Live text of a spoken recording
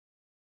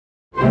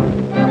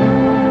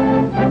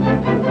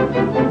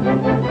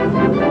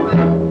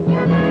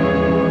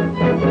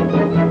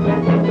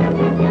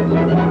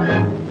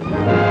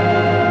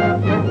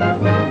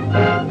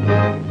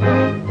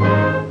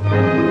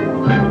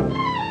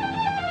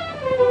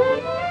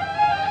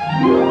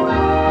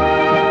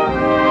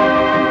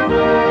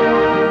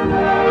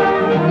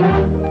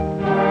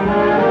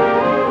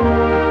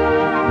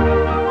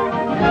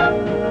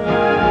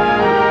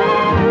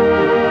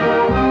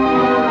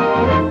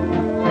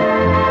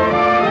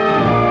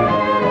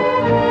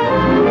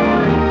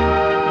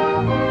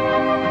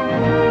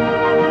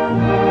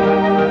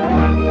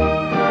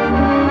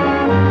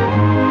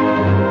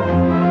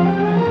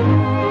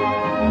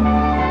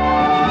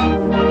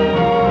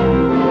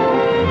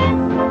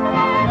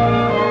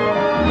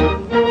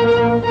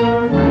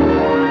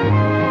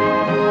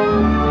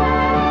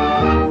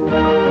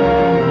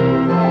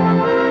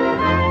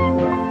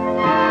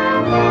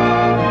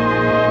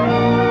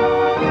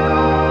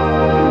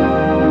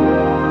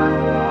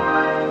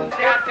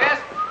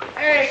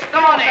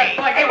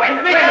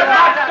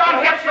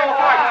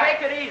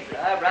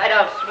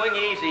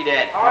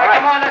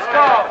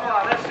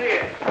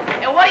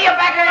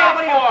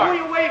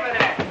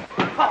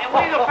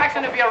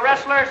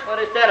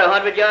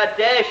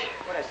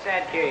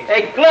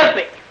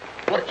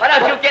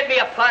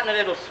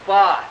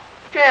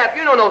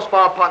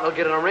Partner will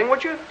get in a ring,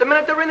 would you? The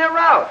minute they're in their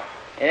route.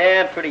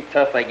 Yeah, pretty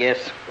tough, I guess.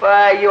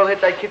 Why, you'll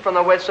hit that kid from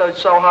the west side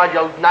so hard,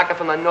 you'll knock it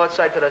from the north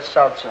side to the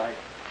south side.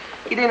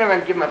 He didn't even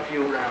give him a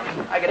few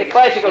rounds. I gotta get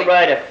bicycle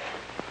rider.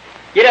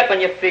 Get up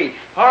on your feet.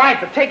 All right,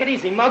 but take it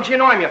easy, Muggs. You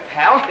know I'm your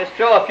pal. Just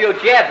throw a few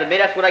jabs at me.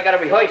 That's what I got to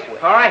rehearse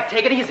with. All right,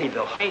 take it easy,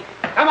 Bill. Hey,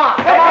 come on.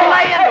 Come on,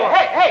 lay into him.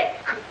 Hey,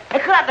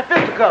 cut out the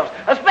fisticuffs,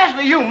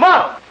 especially you,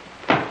 Muggs.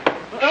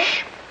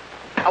 Shh.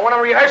 I want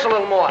to rehearse a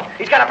little more.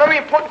 He's got a very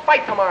important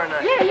fight tomorrow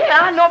night. Yeah,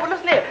 I know, but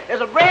listen here.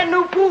 There's a brand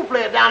new pool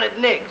player down at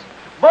Nick's.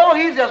 Boy,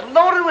 he's just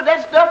loaded with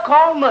that stuff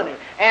called money.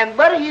 And,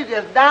 buddy, he's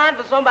just dying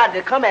for somebody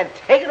to come and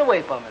take it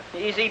away from him.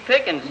 Easy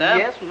pickings, huh?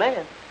 Yes,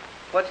 man.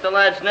 What's the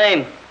lad's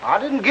name? I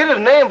didn't get his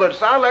name, but it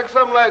sounds like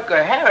something like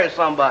Harry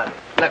somebody.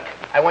 Look,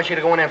 I want you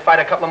to go in there and fight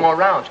a couple of more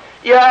rounds.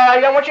 Yeah,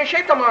 I want you in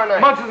shape tomorrow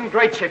night. Muggs is in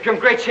great shape. You're in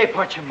great shape,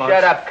 aren't you, Muggs?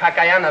 Shut up, cock.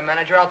 I am the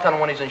manager. I'll tell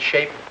him when he's in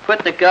shape.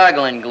 Quit the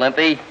gargling,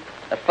 Glimpy.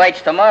 The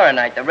fight's tomorrow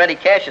night. The ready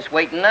cash is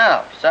waiting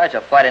now. Besides, a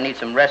fighter needs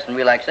some rest and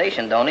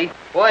relaxation, don't he?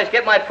 Boys,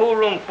 get my pool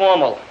room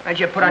formal. How'd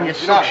you put on your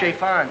silk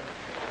chiffon?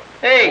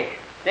 Hey,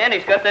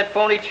 Danny's got that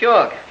phony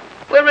chalk.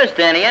 Where is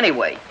Danny,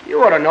 anyway?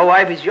 You ought to know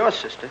Ivy's your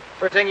sister.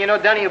 First thing you know,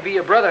 Danny will be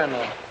your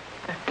brother-in-law.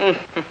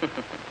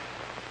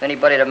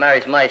 Anybody that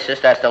marries my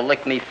sister has to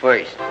lick me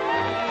first.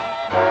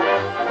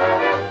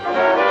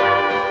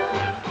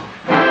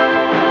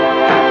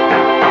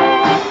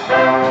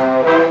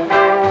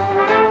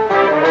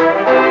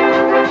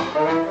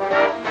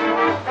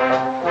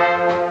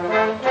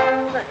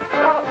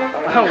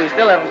 Oh, we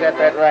still haven't got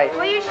that right.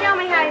 Will you show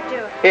me how to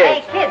do it? Here.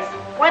 Hey, kids,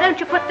 why don't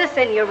you put this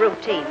in your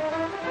routine?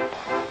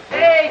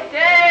 Hey,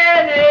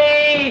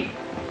 Danny!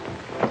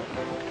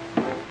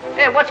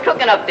 Hey, what's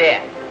cooking up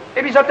there?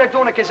 Maybe he's up there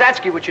doing a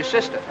Kazatsky with your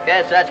sister.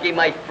 Kazatsky,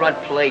 my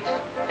front plates.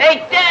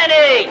 Hey,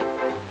 Danny!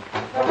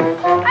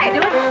 How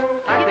you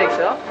doing? I think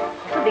so.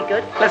 It'll be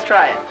good. Let's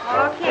try it.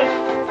 Okay.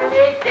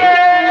 Hey,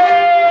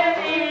 Danny!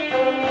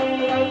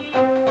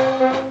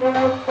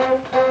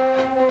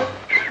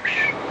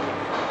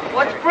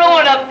 What's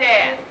brewing up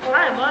there?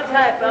 Hi, Muggs.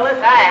 Hi, fellas.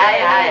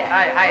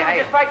 Hi. We're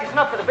just practicing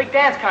up for the big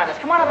dance contest.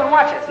 Come on up and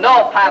watch us.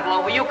 No,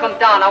 Pablo, will you come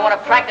down? I want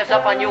to practice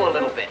up on you a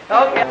little bit.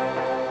 Okay.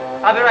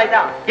 I'll be right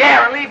down.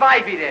 Yeah, and leave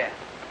Ivy there.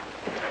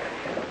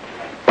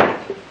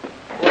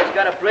 Boy's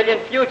got a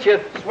brilliant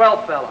future.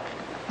 Swell fella.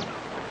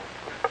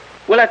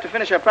 We'll have to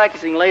finish our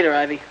practicing later,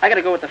 Ivy. I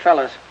gotta go with the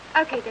fellas.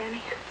 Okay,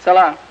 Danny. So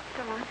long.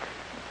 Come on.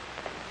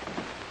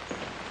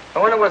 I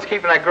wonder what's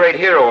keeping that great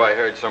hero I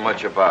heard so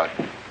much about.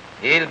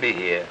 He'll be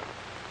here.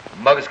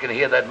 Muggs can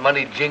hear that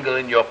money jingle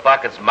in your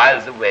pockets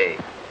miles away.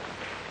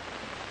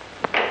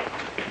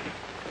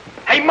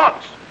 Hey,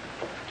 Muggs,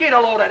 get a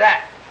load of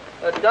that.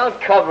 Don't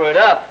cover it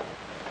up.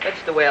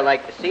 That's the way I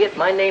like to see it.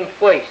 My name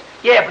first.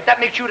 Yeah, but that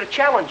makes you the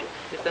challenger.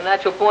 Just a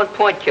natural-born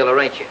point killer,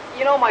 ain't you?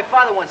 You know, my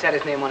father once had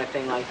his name on a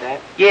thing like that.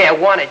 Yeah,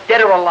 want it.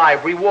 Dead or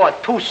alive. Reward,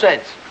 2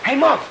 cents. Hey,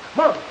 Muggs,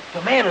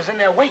 the man is in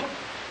there waiting.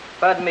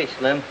 Pardon me,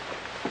 Slim.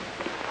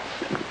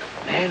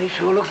 Man, he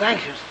sure looks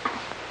anxious.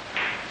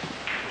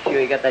 Sure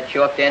you got that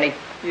chalk, Danny?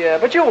 Yeah,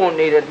 but you won't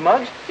need it,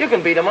 Muggs. You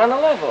can beat him on the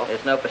level.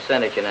 There's no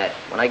percentage in that.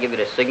 When I give you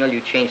the signal,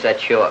 you change that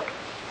chalk.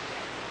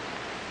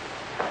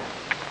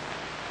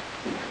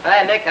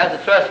 Hi, Nick. How's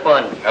the trust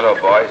fund? Hello,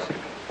 boys.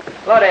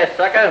 Hello there,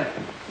 sucker.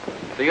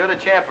 So you're the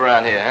champ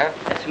around here, huh?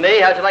 That's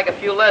me. How'd you like a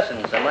few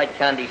lessons? I might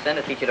condescend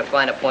to teach you the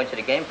finer points of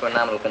the game for a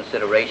nominal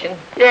consideration.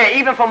 Yeah,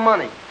 even for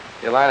money.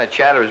 Your line of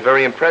chatter is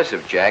very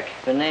impressive, Jack.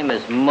 The name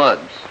is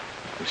Muggs.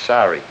 I'm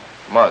sorry.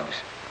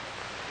 Muggs.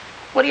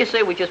 What do you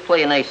say we just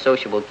play a nice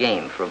sociable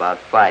game for about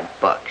 $5?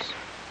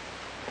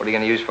 What are you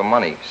going to use for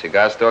money?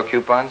 Cigar store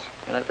coupons?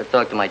 You'll have to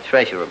talk to my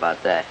treasurer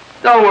about that.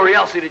 Don't worry,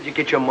 I'll see that you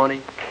get your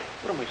money.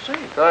 What am I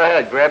saying? Go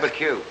ahead, grab a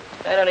cue.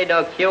 I don't need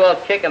no cue. I'll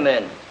kick him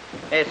in.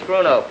 Hey,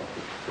 Scruno,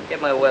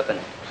 get my weapon.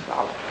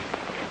 Solid.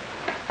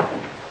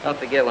 Don't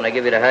forget when I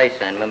give you the high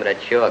sign, remember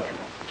that chalk.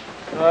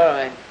 All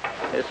right.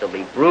 This'll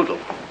be brutal.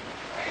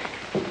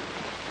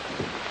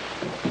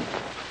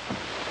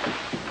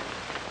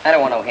 I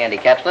don't want no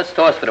handicaps. Let's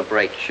toss for the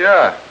break.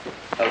 Sure.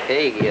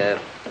 Okay, you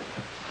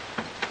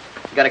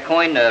got a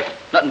coin?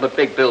 Nothing but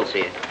big bills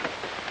here.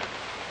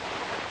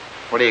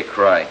 What do you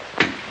cry?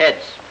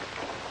 Heads.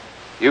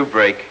 You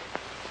break.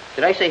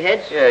 Did I say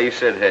heads? Yeah, you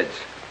said heads.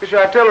 Here's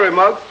your artillery,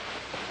 Muggs.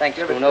 Thanks,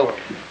 Bruno.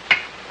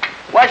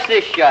 Watch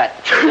this shot.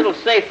 Little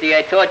safety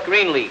I taught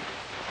Greenleaf.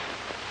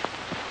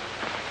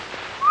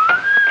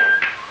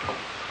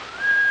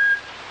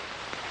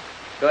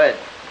 Go ahead.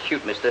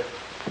 Shoot, mister.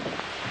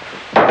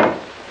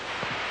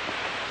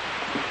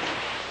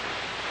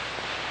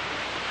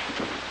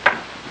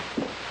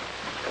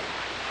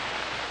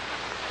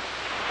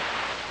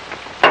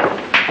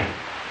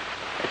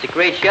 That's a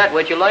great shot.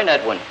 Where'd you learn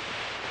that one?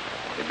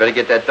 You better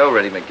get that dough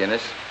ready, McGinnis.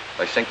 If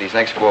I sink these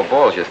next 4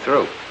 balls, you're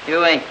through.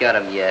 You ain't got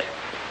 'em yet.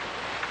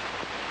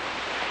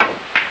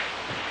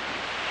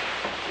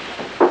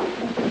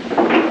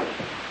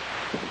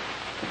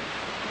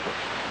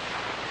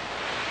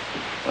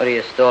 What are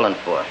you stalling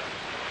for?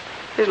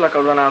 His luck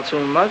will run out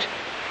soon, Muggs.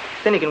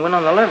 Then he can win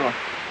on the level.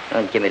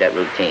 Don't give me that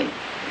routine.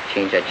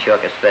 Change that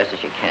chalk as fast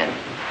as you can.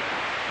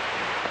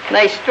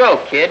 Nice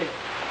stroke, kid.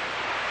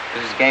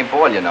 This is game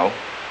ball, you know.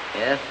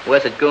 Yeah?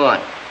 Where's it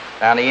going?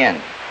 Down the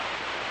end.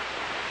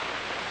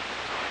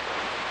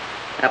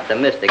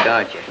 Optimistic,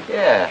 aren't you?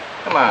 Yeah.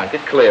 Come on,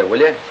 get clear, will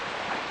you?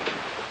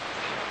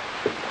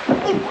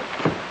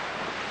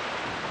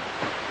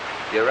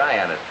 Your eye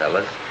on it,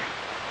 fellas.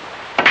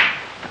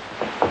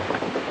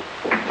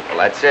 Well,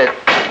 that's it.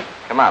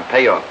 Come on,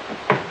 pay off.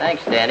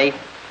 Thanks, Danny.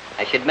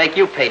 I should make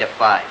you pay the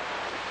 5.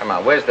 Come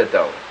on, where's the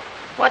dough?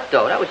 What,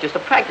 though? That was just a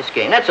practice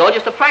game. That's all,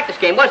 just a practice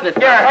game, wasn't it?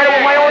 Yeah, I heard it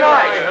with my own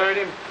eyes. I heard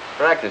him.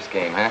 Practice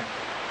game, huh?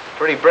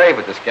 Pretty brave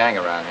with this gang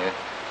around here.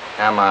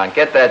 Come on,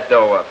 get that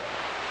dough up.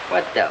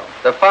 What, though?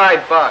 The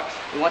 $5.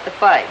 You want the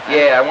 5? Huh?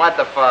 Yeah, I want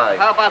the 5.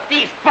 How about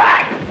these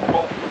 5?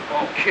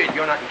 Oh, kid,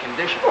 you're not in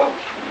condition.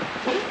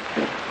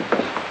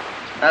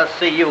 I'll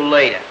see you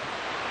later.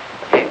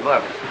 Hey,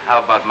 look, how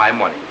about my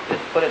money?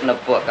 Just put it in a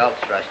book. I'll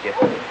trust you.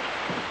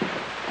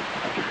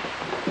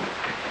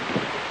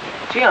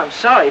 Gee, I'm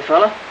sorry,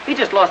 fella. He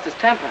just lost his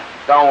temper.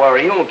 Don't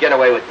worry, he won't get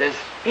away with this.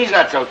 He's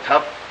not so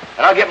tough.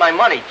 And I'll get my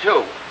money,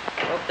 too.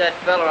 Hope that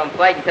fella I'm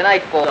fighting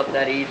tonight falls up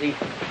that easy.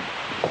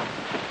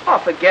 Oh,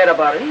 forget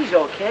about it. He's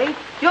okay.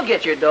 You'll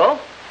get your dough.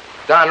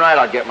 Darn right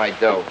I'll get my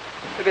dough.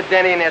 Look at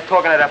Danny in there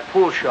talking to that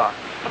pool shark.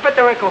 I bet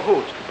they're in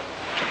cahoots.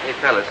 Hey,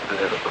 fellas,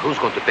 who's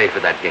going to pay for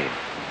that game?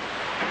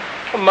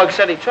 Well, Muggs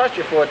said he trusts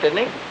you for it, didn't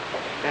he?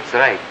 That's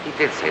right. He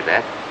did say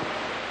that.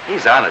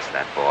 He's honest,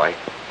 that boy.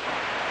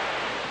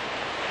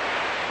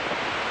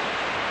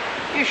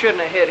 You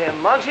shouldn't have hit him,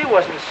 Muggs. He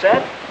wasn't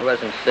set. It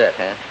wasn't set,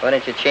 huh? Why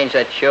didn't you change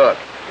that chalk?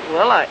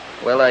 Well,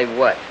 Well, I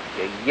what?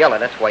 You're yellow,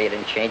 that's why you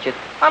didn't change it.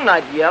 I'm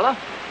not yellow.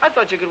 I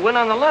thought you could win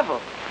on the level.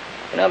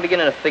 You know, I'm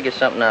beginning to figure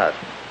something out.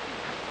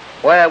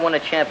 Why I won a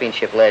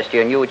championship last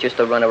year and you were just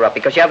a runner-up.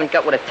 Because you haven't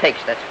got what it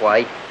takes, that's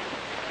why.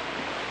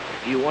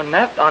 You won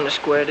that on the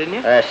square, didn't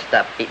you?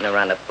 Stop beating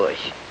around the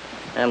bush.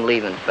 I'm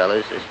leaving,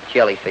 fellas. This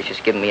jellyfish is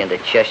giving me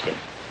indigestion.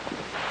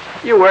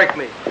 You work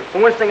me. The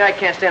one thing I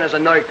can't stand is a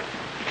nerk.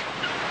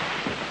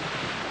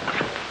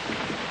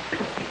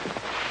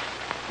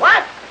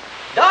 What?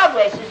 Dog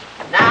races?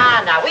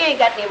 Nah, we ain't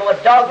got any more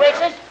dog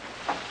races.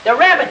 They're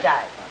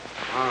rabbitized.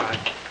 All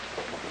right.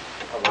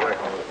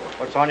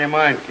 What's on your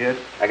mind, kid?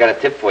 I got a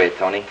tip for you,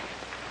 Tony.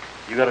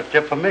 You got a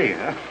tip for me,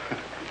 huh?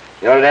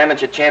 You know that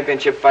amateur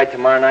championship fight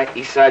tomorrow night,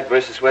 East Side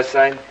versus West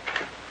Side?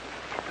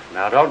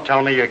 Now, don't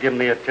tell me you're giving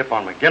me a tip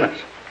on McGinnis.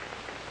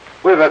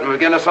 We're betting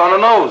McGinnis on the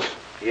nose.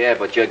 Yeah,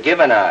 but you're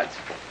giving odds.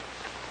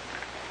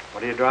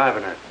 What are you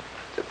driving at?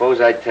 Suppose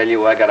I tell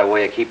you I got a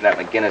way of keeping that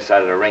McGinnis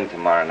out of the ring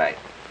tomorrow night.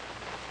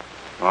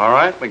 All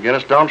right,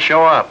 McGinnis don't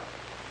show up.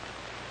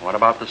 What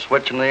about the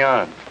switch in the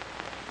yard?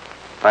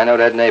 If I know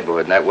that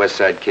neighborhood and that West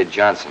Side kid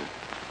Johnson,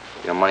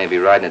 your money will be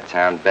riding in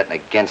town betting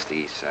against the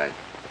East Side.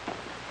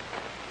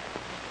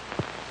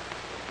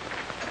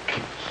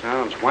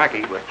 Sounds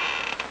wacky, but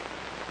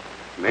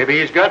maybe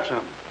he's got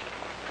some.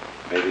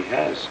 Maybe he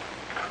has.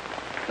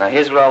 Now,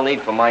 here's what I'll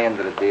need for my end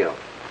of the deal.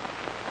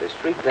 There's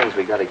 3 things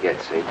we gotta get,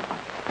 see?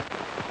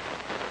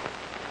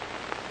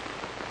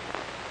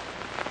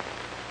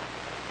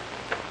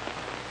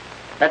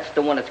 That's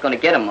the one that's going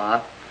to get him,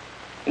 Ma.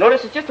 You know,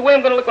 this is just the way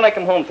I'm going to look when I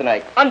come home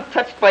tonight.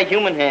 Untouched by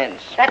human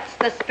hands. That's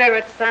the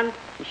spirit, son.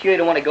 You sure you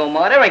don't want to go,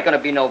 Ma? There ain't going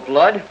to be no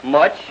blood.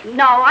 Much.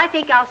 No, I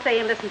think I'll stay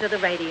and listen to the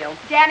radio.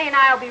 Danny and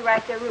I will be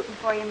right there rooting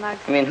for you, Muggs.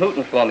 You mean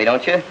hooting for me,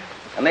 don't you?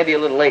 I may be a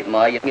little late,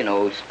 Ma. You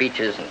know,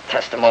 speeches and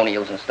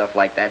testimonials and stuff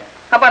like that.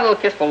 How about a little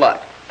kiss for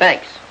luck?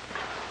 Thanks.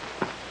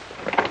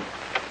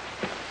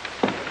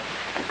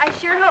 I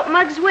sure hope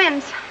Muggs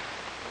wins.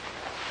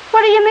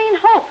 What do you mean,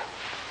 hope?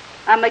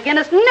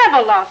 McGinnis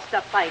never lost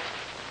a fight.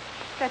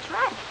 That's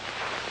right.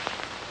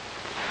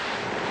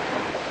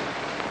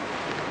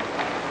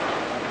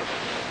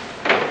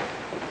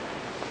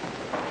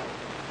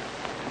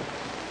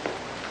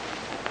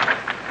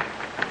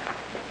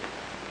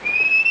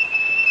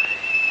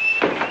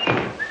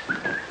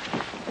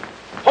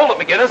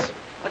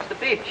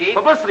 Chief?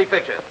 Publicity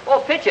pictures.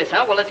 Oh, pictures,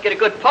 huh? Well, let's get a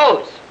good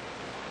pose.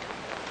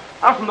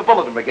 I'm from the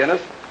Bulletin,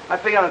 McGinnis. I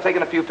figure on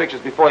taking a few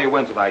pictures before you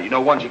win tonight. You know,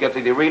 once you get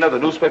to the arena, the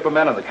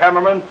newspapermen and the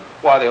cameramen,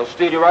 why, they'll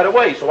steal you right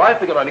away. So I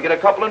figured I'd get a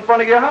couple in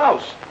front of your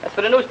house. That's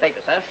for the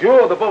newspapers, huh?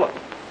 Sure, the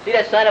Bulletin. See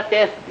that sign up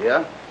there?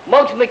 Yeah?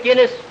 Muggs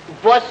McGinnis,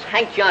 boss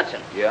Hank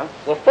Johnson. Yeah?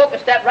 We'll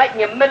focus that right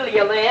in the middle of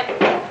your lamp.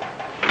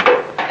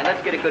 And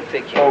let's get a good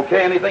picture.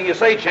 Okay, anything you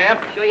say,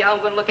 champ. Show you how I'm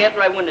going to look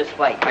after I win this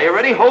fight. Are you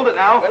ready? Hold it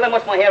now. Well, I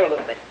must my hair a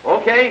little bit.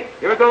 Okay,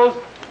 here it goes.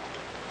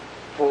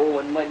 Oh,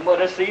 when my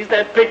mother sees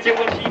that picture,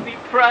 will she be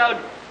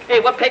proud? Hey,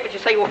 what paper did you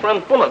say you were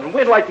from? Bulletin,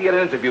 we'd like to get an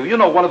interview. You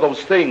know, one of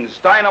those things.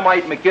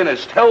 Dynamite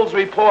McGinnis tells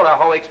reporter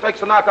how he expects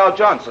to knock out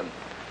Johnson.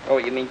 Oh,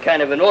 you mean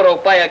kind of an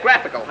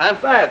autobiographical, huh?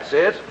 That's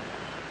it.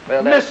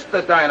 Well,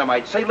 Mr.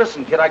 Dynamite. Say,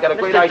 listen, kid, I got a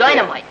great Mr. idea.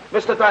 Dynamite?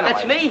 Mr. Dynamite.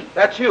 That's me?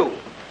 That's you.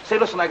 Say,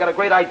 listen, I got a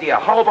great idea.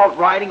 How about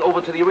riding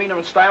over to the arena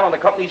in style on the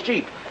company's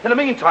Jeep? In the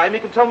meantime, you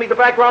can tell me the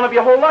background of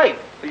your whole life.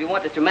 Well, you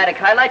want the dramatic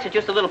highlights or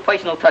just a little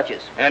personal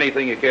touches?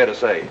 Anything you care to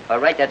say. All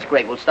right, that's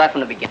great. We'll start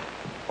from the beginning.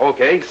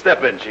 Okay,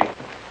 step in, Chief.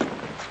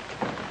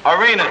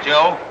 Arena,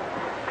 Joe.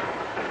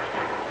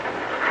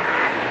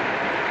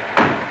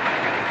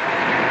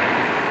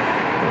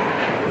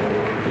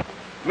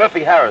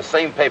 Murphy Harris,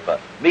 same paper.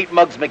 Meet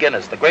Muggs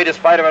McGinnis, the greatest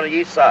fighter on the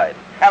East Side.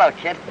 Hello,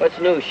 kid. What's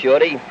new,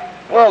 Shorty?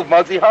 Well,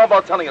 Muggsy, how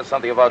about telling us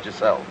something about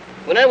yourself?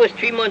 When I was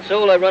 3 months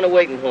old, I run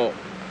away from home.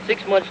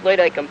 6 months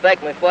later, I come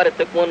back. My father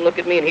took one look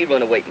at me, and he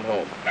run away from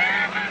home.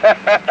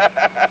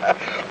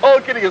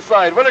 All kidding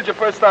aside, when did you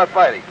first start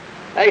fighting?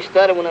 I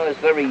started when I was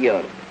very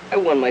young. I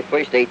won my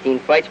first 18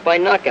 fights by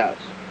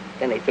knockouts.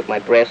 Then they took my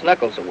brass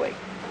knuckles away.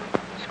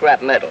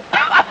 Scrap metal.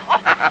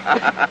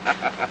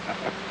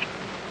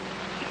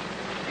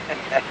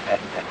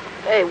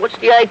 Hey, what's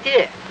the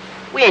idea?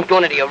 We ain't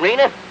going to the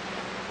arena.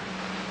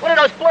 What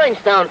are those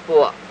blinds down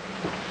for?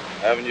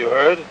 Haven't you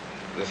heard?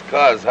 This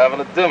car's having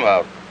a dim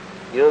out.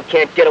 You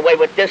can't get away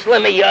with this.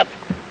 Let me up.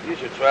 You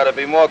should try to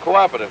be more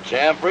cooperative,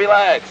 champ.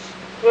 Relax.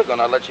 We're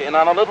gonna let you in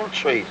on a little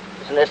treat.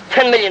 Listen, there's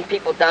 10 million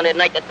people down there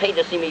tonight that paid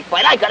to see me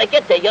fight. I gotta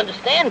get there, you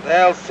understand?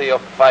 They'll see you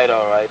fight,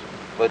 all right.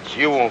 But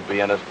you won't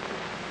be in it.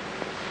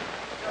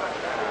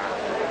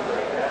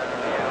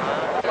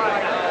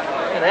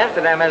 And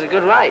Amsterdam has a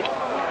good light.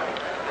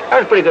 That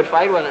was a pretty good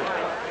fight, wasn't it?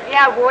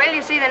 Yeah, well, wait till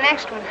you see the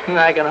next one.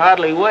 I can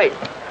hardly wait.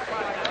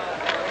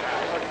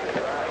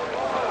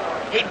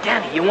 Hey,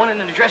 Danny, you want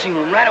into the dressing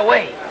room right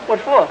away. What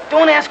for?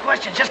 Don't ask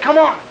questions. Just come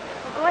on.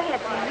 Well, go ahead,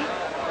 Sammy.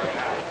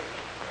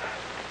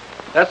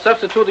 That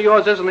substitute of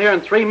yours isn't here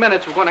in 3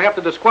 minutes. We're going to have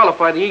to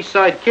disqualify the East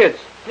Side kids.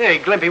 Hey,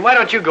 Glimpy, why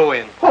don't you go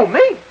in? Who,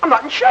 me? I'm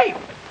not in shape.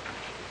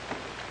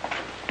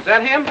 Is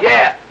that him?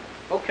 Yeah.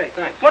 Okay,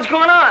 thanks. What's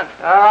going on?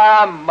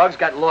 Muggs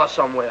got lost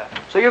somewhere.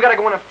 So you gotta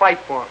go in and fight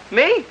for him.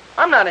 Me?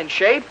 I'm not in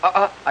shape.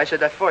 I said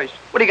that first.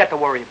 What do you got to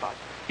worry about?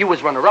 You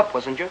was runner-up,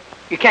 wasn't you?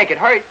 You can't get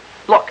hurt.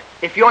 Look,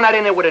 if you're not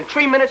in there within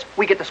 3 minutes,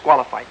 we get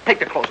disqualified. Take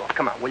the clothes off.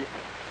 Come on, will you?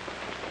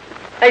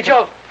 Hey,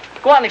 Joe,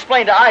 go out and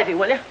explain to Ivy,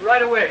 will you?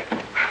 Right away.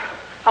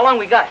 How long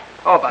we got?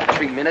 Oh, about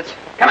 3 minutes.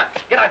 Come on,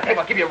 get on the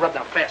table. I'll give you a rub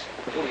down fast.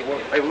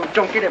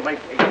 Don't get in my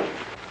face.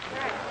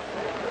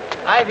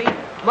 Ivy,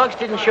 Muggs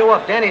didn't show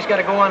up. Danny's got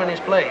to go on in his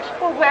place.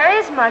 Well, where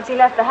is Muggs? He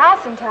left the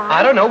house in time.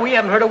 I don't know. We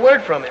haven't heard a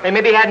word from him. Hey,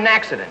 maybe he had an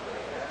accident.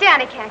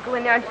 Danny can't go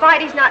in there and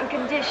fight. He's not in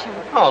condition.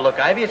 Oh, look,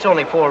 Ivy, it's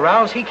only 4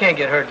 rounds. He can't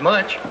get hurt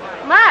much.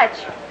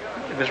 Much?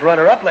 He was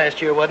runner-up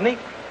last year, wasn't he?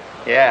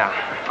 Yeah.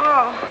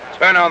 Oh.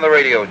 Turn on the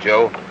radio,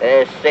 Joe.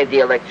 Save the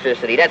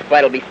electricity. That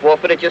fight'll be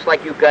forfeited just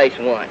like you guys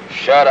want.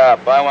 Shut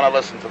up. I want to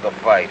listen to the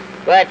fight.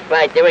 What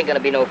fight? There ain't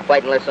gonna be no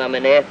fight unless I'm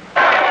in there.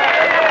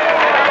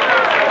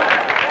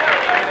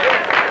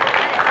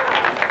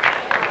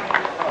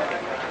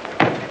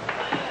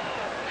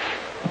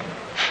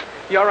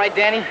 You all right,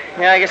 Danny?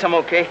 Yeah, I guess I'm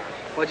okay.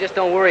 Well, just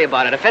don't worry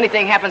about it. If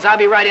anything happens, I'll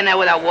be right in there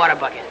with that water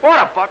bucket.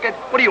 Water bucket?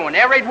 What are you, an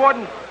air raid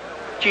warden?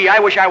 Gee, I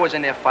wish I was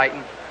in there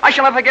fighting. I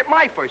shall never get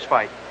my first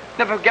fight.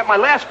 Never get my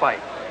last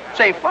fight.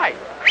 Same fight.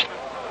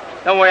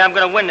 Don't worry, I'm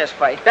gonna win this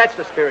fight. That's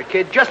the spirit,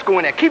 kid. Just go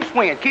in there. Keep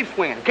swinging, keep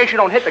swinging. In case you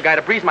don't hit the guy,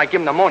 the breeze might give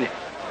him pneumonia.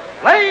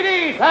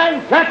 Ladies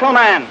and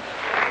gentlemen,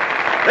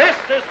 this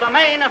is the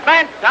main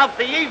event of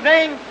the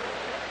evening.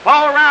 4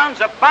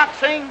 rounds of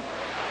boxing.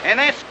 In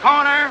this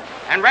corner,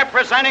 and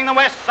representing the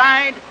West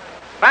Side,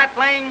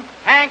 battling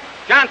Hank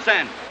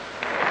Johnson.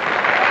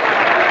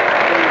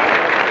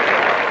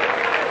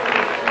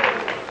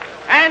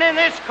 And in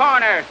this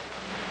corner,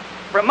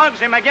 from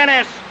Muggsy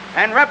McGinnis,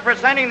 and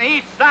representing the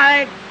East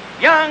Side,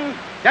 young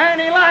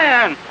Danny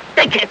Lyon.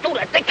 They can't do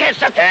that. They can't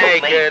substitute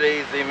Hey, me. get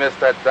easy,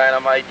 Mr.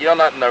 Dynamite. You're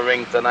not in the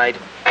ring tonight.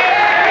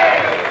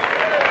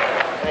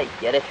 I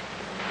get it.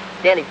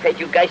 Danny paid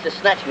you guys to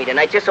snatch me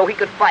tonight just so he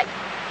could fight.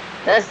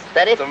 Huh? Is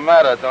that it? What's the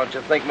matter? Don't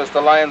you think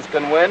Mr. Lyons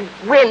can win?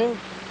 Win?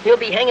 He'll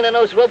be hanging on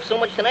those ropes so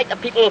much tonight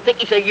that people will think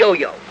he's a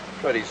yo-yo.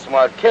 Pretty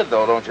smart kid,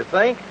 though, don't you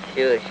think?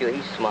 Sure,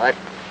 he's smart.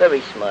 Very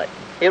smart.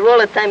 Here all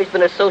the time he's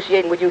been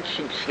associating with you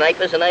cheap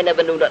snipers, and I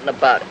never knew nothing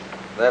about it.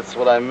 That's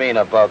what I mean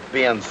about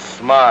being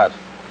smart.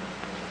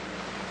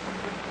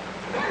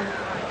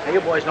 Hey, you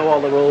boys know all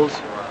the rules.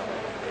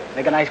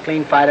 Make a nice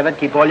clean fight of it.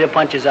 Keep all your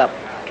punches up.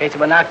 In case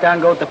of a knockdown,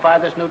 go to the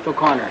farthest neutral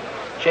corner.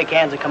 Shake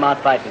hands and come out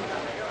fighting.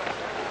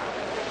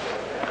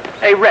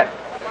 Hey, Rep,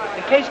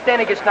 in case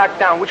Danny gets knocked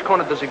down, which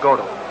corner does he go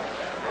to?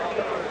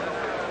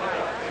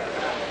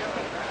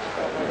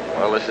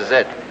 Well, this is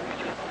it.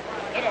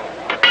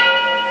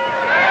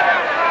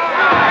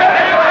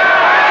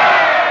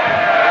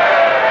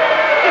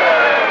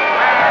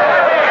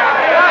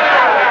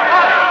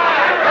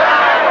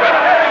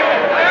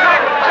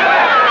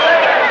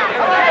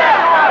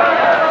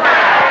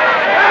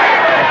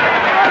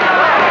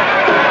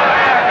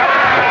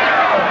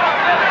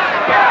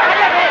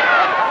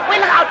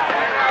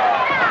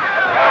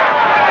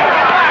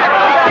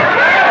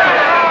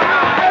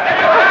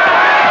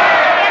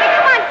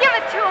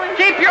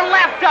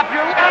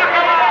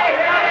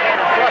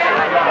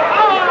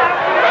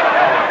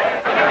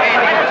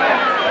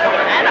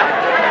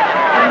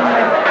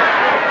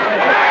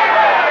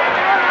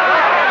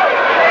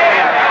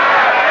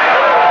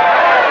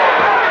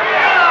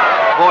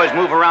 Boys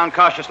move around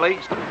cautiously.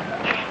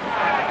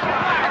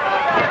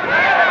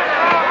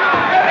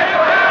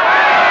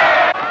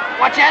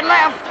 Watch that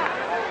left.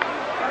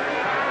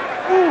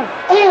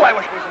 Ooh, I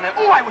wish it was in there.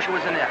 Ooh, I wish it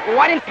was in there. Well,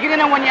 why didn't you get in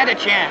there when you had a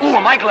chance? Ooh,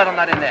 I'm glad I'm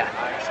not in there.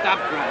 Stop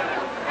crying.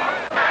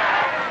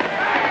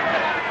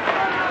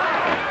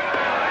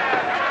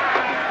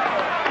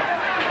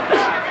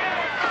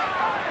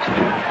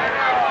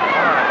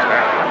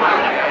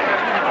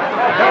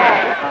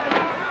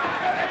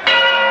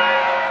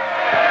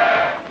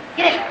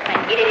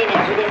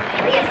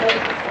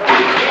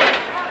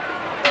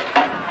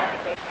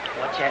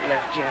 Watch that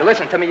left jab.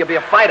 Listen to me, you'll be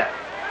a fighter.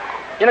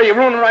 You know, you're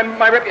ruining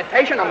my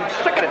reputation. I'm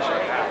sick of this.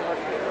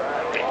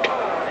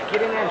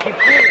 Get in there and keep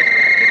cool.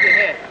 Keep your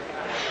head.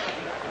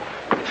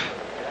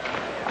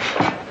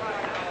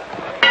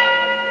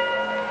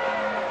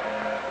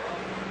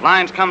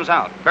 Lyons comes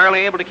out, barely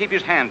able to keep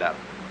his hand up.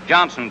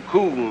 Johnson,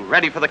 cool,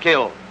 ready for the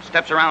kill,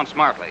 steps around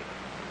smartly.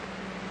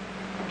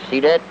 See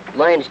that?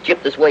 Lyons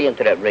gypped his way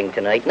into that ring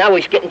tonight. Now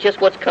he's getting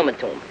just what's coming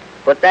to him.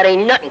 But that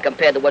ain't nothing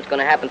compared to what's going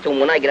to happen to him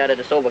when I get out of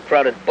this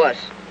overcrowded bus.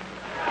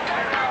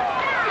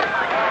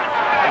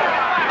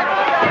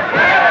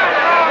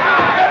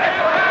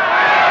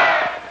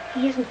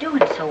 He isn't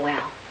doing so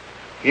well.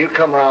 He'll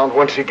come round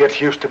once he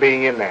gets used to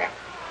being in there.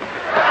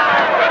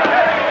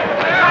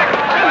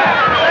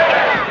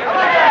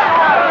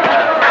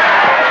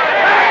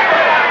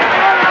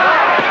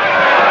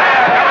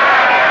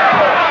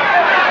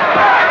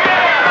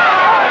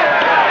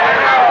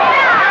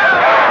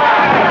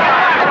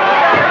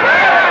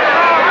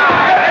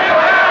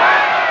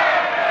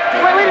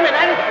 Wait a minute,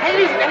 Danny. Take it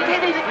easy, Danny.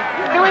 Take it easy.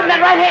 Get away from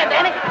that right hand,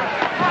 Danny.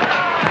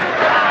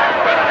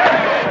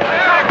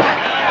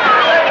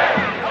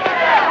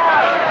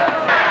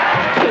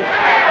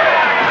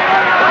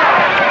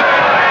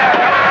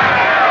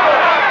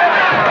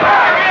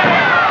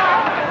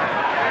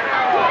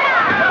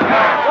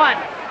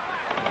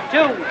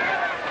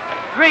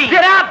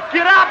 Get up!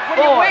 Get up! What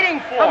are you waiting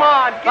for? Come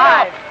on, get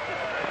 5, up!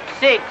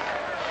 6,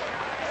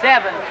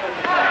 7.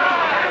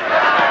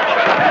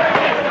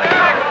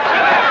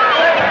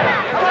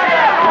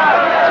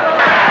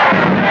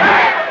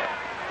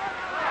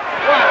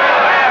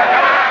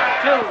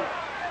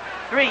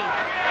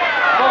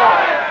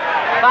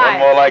 One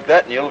more like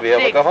that and you'll be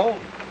able to go home.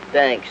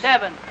 Thanks.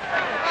 7, 8, 9.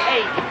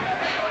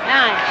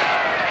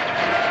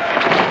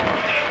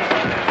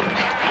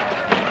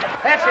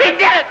 That's it. He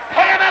did it!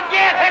 Hit him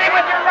again! Hit him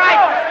with your right!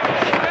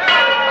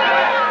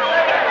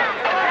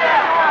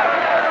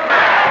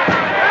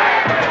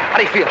 How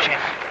do you feel,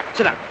 champ?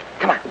 Sit down.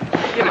 Come on.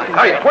 Give him a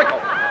hurry, quick.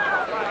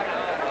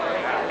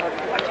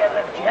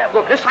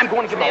 Look, this time go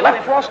and give him a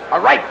left cross, a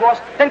right cross,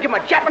 then give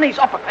him a Japanese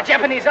uppercut. A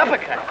Japanese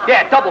uppercut?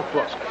 Yeah, double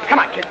cross. Come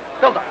on, kid.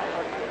 Build up.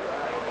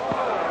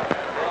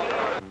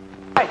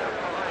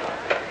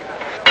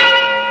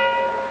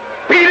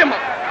 Beat him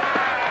up.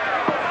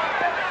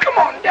 Come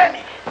on,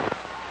 Danny.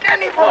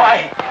 Danny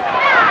boy.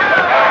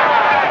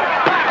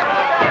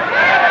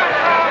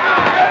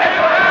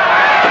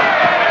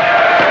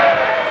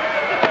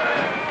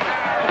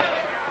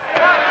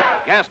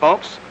 Yes,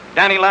 folks.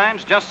 Danny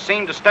Lyons just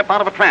seemed to step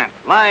out of a trance.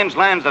 Lyons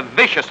lands a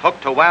vicious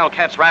hook to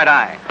Wildcat's right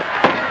eye.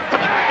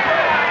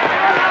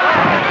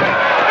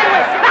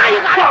 Now you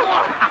got it.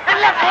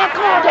 And left hand,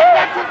 come on,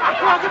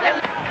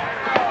 Danny.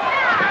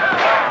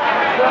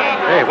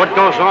 Hey, what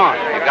goes on?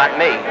 You got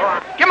me.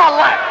 Give him a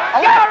left.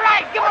 Give him a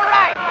right. Give him a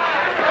right.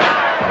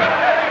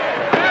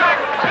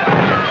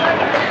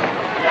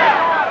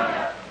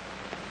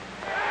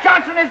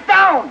 Johnson is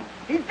down.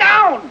 He's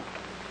down.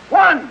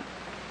 1,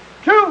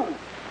 2,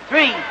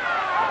 3,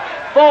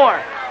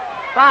 4,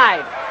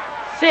 5,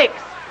 6,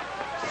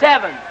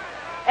 7,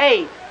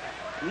 8,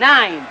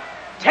 9,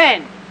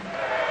 10.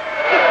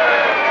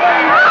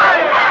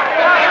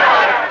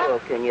 Well,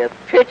 can you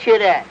picture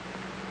that?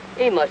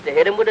 He must have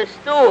hit him with a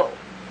stool.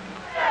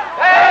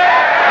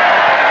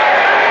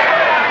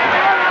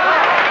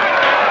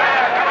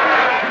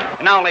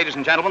 And now, ladies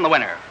and gentlemen, the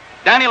winner.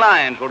 Danny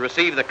Lyons will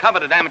receive the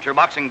coveted amateur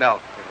boxing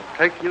belt.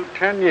 It'll take you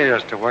 10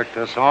 years to work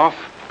this off.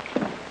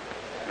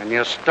 And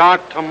you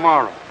start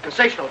tomorrow.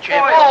 Sensational,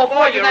 champ. Oh,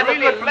 boy, you you're never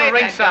really played from that the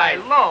ringside.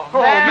 guy low.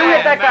 Oh, you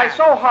hit that guy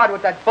so hard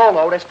with that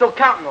bolo, they're still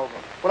counting over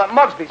him. Will that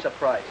Muggs be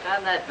surprised?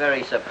 I'm not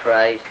very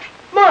surprised.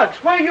 Muggs,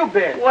 where you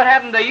been? What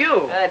happened to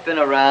you? I've been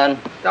around.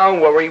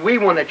 Don't worry, we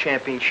won the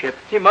championship.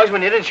 Gee, Muggs,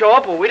 when you didn't show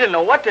up, well, we didn't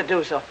know what to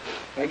do, so...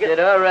 You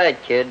did all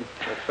right, kid.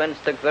 My friends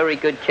took very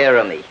good care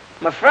of me.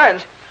 My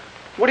friends?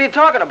 What are you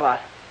talking about?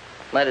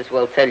 Might as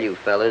well tell you,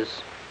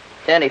 fellas.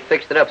 Danny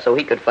fixed it up so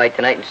he could fight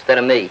tonight instead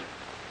of me.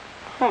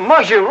 Oh,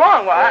 Muggs, you're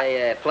wrong. Why?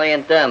 Yeah,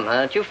 playing dumb,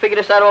 huh? Did you figure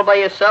this out all by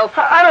yourself?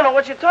 I don't know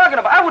what you're talking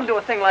about. I wouldn't do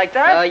a thing like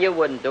that. No, you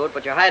wouldn't do it,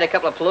 but you hired a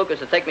couple of palookas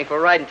to take me for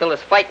a ride until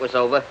this fight was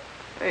over.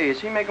 Hey,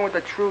 is he making with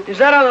the truth? Is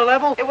that on the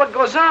level? Hey, what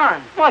goes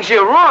on? Muggs,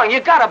 you're wrong. You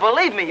gotta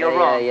believe me, you're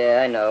wrong.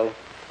 Yeah, I know.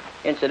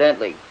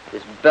 Incidentally,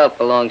 this belt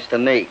belongs to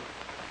me.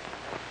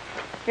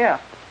 Yeah.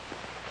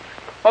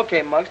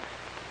 Okay, Muggs.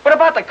 What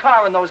about the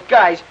car and those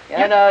guys?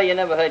 Yeah, I know, you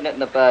never heard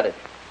nothing about it.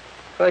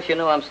 Of course, you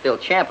know I'm still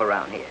champ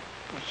around here.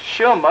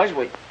 Sure, Muggs,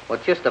 Well,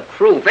 just to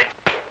prove it.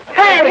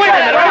 Hey, wait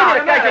a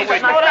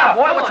Slow down,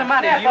 boy. What's the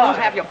matter? Did you lose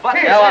half your butt?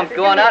 Now I'm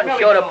going out and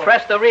show the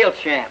press the real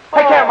champ.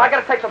 Take care of him. I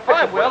gotta take some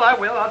pictures. I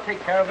will. I'll take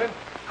care of him.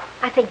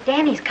 I think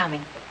Danny's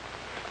coming.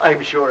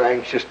 I'm sure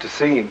anxious to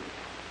see him.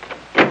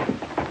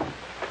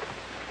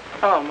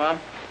 Hello, Mom.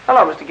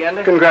 Hello, Mr.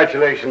 Gander.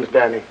 Congratulations,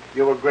 Danny.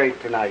 You were great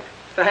tonight.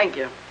 Thank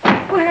you.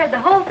 We heard the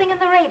whole thing in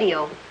the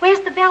radio. Where's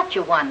the belt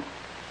you won?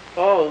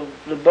 Oh,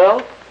 the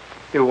belt?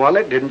 You won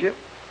it, didn't you?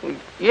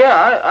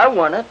 Yeah, I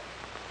won it.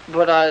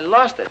 But I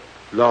lost it.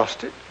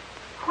 Lost it?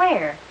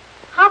 Where?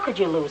 How could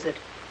you lose it?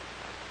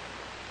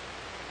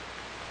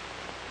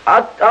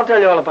 I'll tell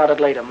you all about it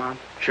later, Mom.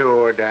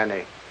 Sure,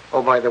 Danny.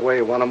 Oh, by the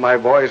way, one of my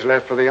boys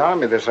left for the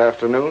Army this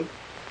afternoon.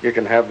 You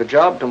can have the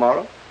job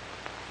tomorrow.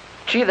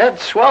 Gee,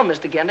 that's swell,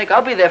 Mr. Gendick.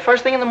 I'll be there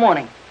first thing in the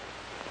morning.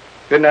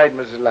 Good night,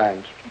 Mrs.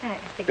 Lange. Good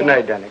night, Mr. Good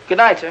night, Danny. Good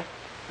night, sir.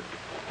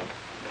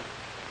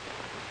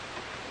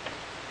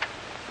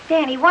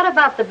 Danny, what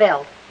about the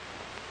belt?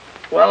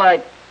 Well,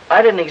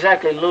 I didn't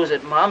exactly lose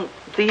it, Mom.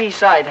 The East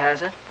Side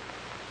has it.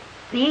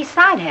 The East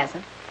Side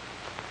hasn't.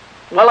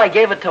 Well, I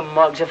gave it to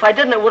Muggs. If I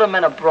didn't, it would have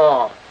meant a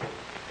brawl.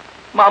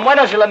 Mom, why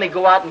don't you let me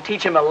go out and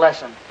teach him a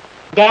lesson?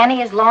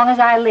 Danny, as long as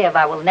I live,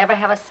 I will never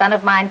have a son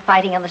of mine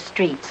fighting in the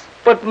streets.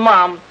 But,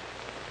 Mom...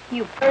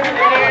 You...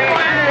 Everything's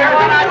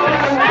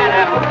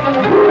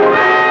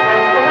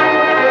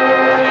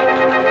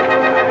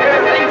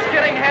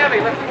getting heavy.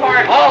 Let's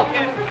party. Halt!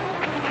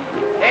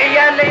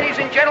 Hey, ladies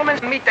and gentlemen,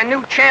 meet the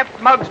new champ,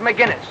 Muggs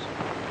McGinnis.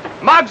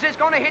 Muggs is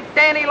going to hit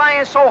Danny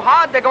Lyons so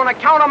hard, they're going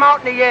to count him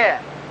out in the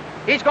air.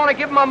 He's going to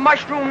give him a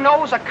mushroom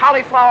nose, a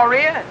cauliflower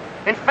ear.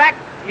 In fact,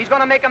 he's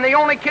going to make him the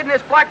only kid in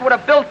this block with a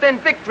built-in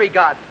victory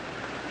garden.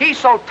 He's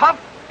so tough,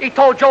 he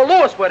told Joe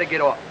Louis where to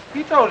get off.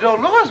 He told Joe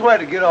Louis where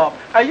to get off.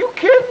 Are you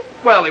kidding?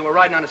 Well, they were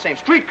riding on the same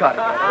streetcar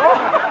together.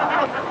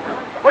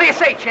 What do you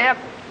say, champ?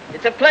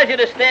 It's a pleasure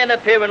to stand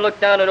up here and look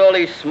down at all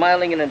these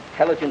smiling and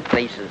intelligent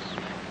faces.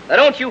 Now,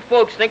 don't you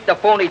folks think the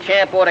phony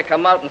champ ought to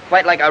come out and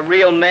fight like a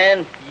real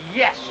man?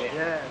 Yes.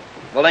 Yeah.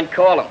 Well, then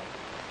call him.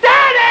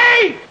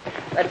 Danny!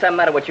 What's the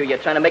matter with you? You're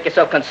trying to make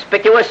yourself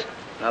conspicuous?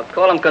 Now,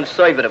 call him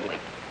conservatively.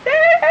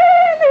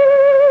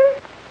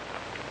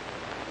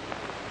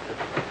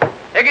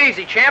 Take it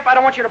easy, champ. I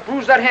don't want you to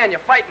bruise that hand. You're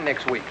fighting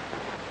next week.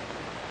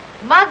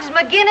 Muggs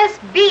McGinnis,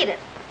 beat it.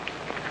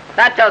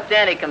 Not till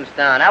Danny comes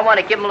down. I want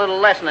to give him a little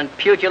lesson in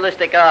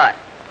pugilistic art.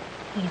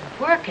 He's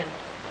working.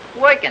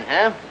 Working,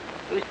 huh?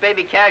 Whose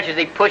baby carriage is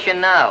he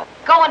pushing now?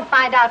 Go and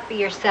find out for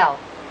yourself.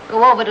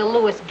 Go over to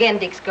Louis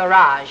Gendick's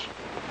garage.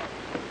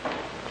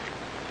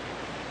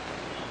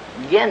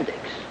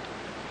 Gendick's?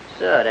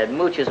 So, that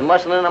mooch is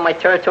muscling in on my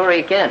territory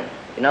again.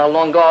 You know how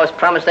long ago I was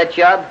promised that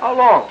job? How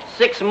long?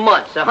 6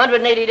 months,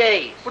 180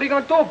 days. What are you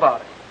going to do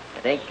about it?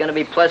 It ain't going to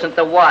be pleasant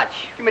to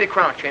watch. Give me the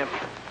crown, champ.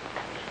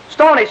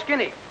 Stoney,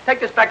 Skinny, take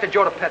this back to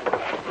Joe the Peddler.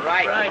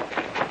 Right.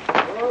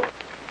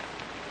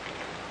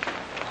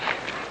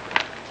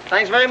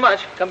 Thanks very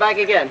much. Come back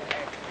again.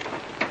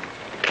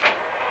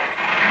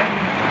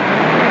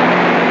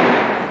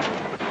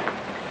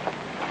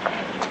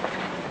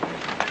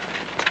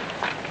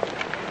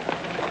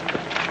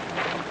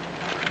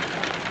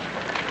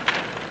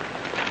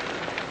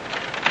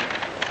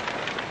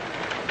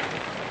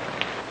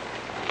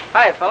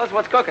 Hi, fellas.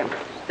 What's cooking?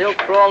 Still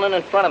crawling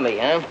in front of me,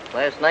 huh?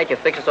 Last night you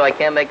fixed it so I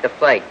can't make the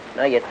fight.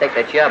 Now you take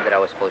that job that I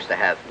was supposed to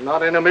have.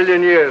 Not in a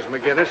million years,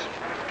 McGinnis.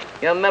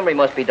 Your memory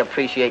must be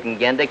depreciating,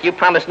 Gendick. You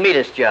promised me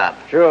this job.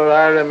 Sure,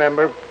 I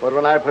remember. But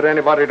when I put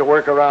anybody to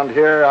work around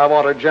here, I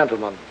want a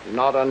gentleman,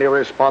 not an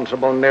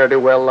irresponsible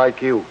ne'er-do-well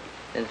like you.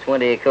 Since when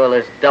do you call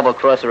this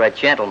double-crosser a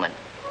gentleman?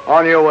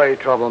 On your way,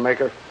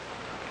 troublemaker.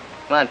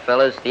 Come on,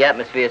 fellas. The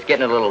atmosphere is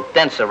getting a little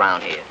dense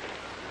around here.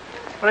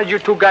 Why did you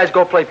two guys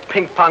go play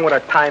ping pong with a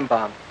time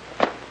bomb?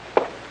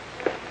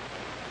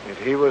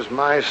 If he was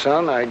my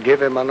son, I'd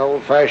give him an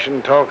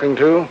old-fashioned talking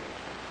to,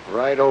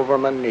 right over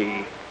my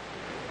knee.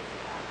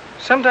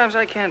 Sometimes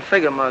I can't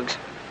figure, Muggs.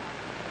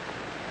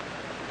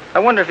 I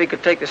wonder if he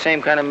could take the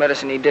same kind of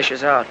medicine he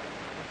dishes out.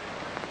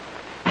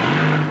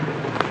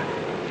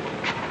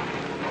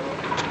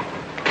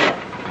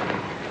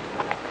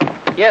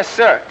 Yes,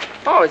 sir.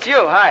 Oh, it's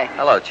you. Hi.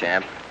 Hello,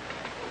 champ.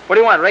 What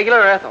do you want, regular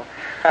or Ethel?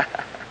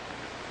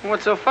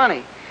 What's so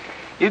funny?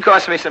 You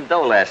cost me some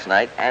dough last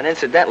night, and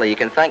incidentally, you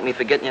can thank me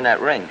for getting you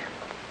that ring.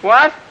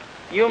 What?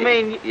 You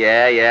mean...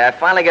 Yeah, I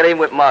finally got in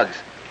with Muggs.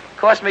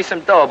 Cost me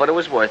some dough, but it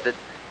was worth it.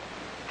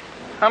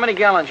 How many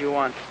gallons you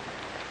want?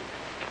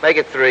 Make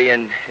it 3,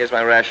 and here's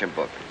my ration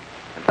book.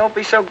 And don't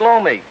be so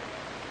gloomy.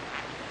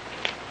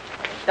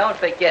 Don't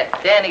forget,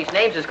 Danny's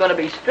names is going to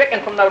be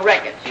stricken from the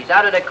records. He's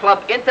out of the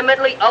club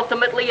intimately,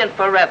 ultimately, and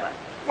forever.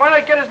 Why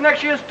don't I get his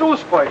next year's dues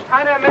first?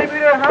 Maybe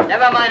there, huh?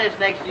 Never mind his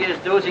next year's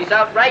dues. He's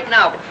out right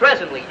now,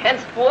 presently,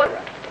 henceforth.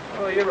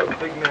 Oh, you're a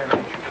big man,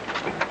 ain't you?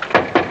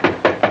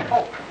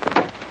 Oh.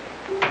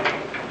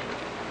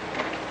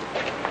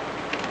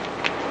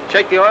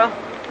 Check the oil?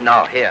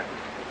 No, here.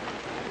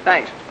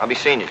 Thanks. I'll be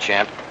seeing you,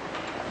 champ.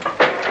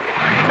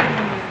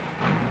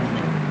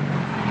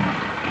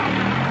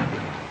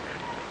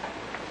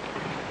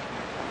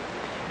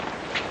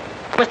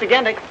 Mr.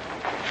 Gendick,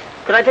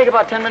 could I take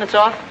about 10 minutes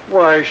off?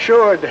 Why,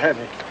 sure,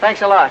 Danny.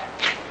 Thanks a lot.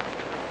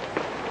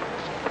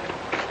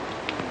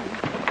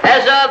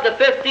 As of the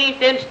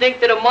 15th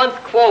instinct of the month,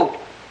 quote.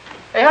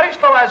 Hey, how do you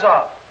spell as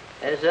of?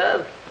 As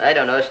of? I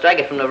don't know. Strike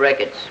it from the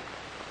records.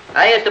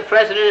 I, as the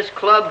president of this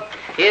club,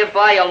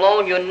 hereby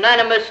alone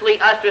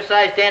unanimously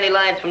ostracize Danny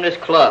Lyons from this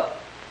club.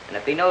 And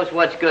if he knows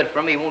what's good for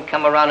him, he won't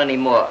come around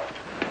anymore.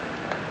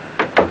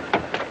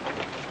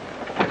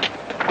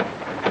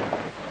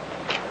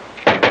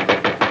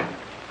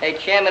 Hey,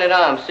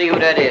 Chairman-at-Arms, see who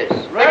that is.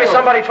 Maybe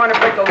somebody trying to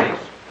break the lease.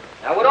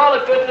 Now, with all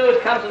the good news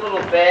comes a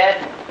little bad.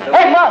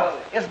 Hey, Muggs,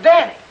 it's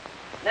Danny.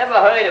 Never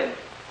heard of him.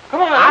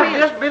 Come on, I've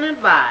just been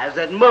advised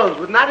that Muggs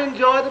would not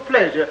enjoy the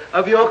pleasure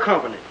of your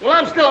company. Well,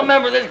 I'm still a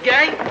member of this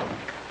gang.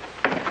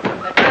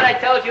 I thought I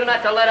told you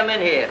not to let him in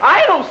here.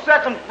 I don't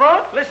second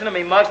front. Listen to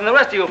me, Muggs, and the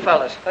rest of you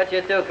fellas. What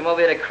you do, come over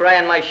here to cry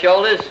on my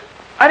shoulders?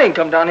 I didn't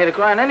come down here to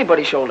cry on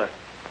anybody's shoulder.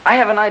 I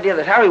have an idea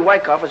that Harry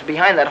Wyckoff was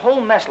behind that whole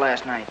mess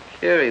last night.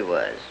 Sure he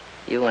was.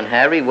 You and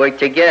Harry worked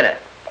together.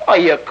 Oh,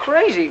 you're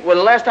crazy. Well,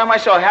 the last time I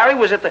saw Harry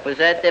was at the... Was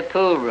at the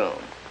pool room.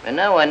 And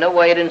now I know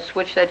why you didn't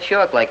switch that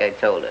shark like I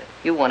told her.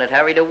 You wanted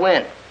Harry to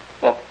win.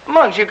 Well,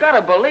 Muggs, you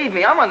gotta believe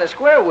me. I'm on the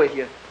square with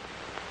you.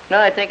 No,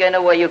 I think I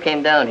know why you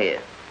came down here.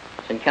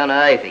 It's Encounter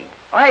Ivy.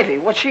 Ivy?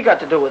 What's she got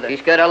to do with it?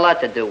 She's got a lot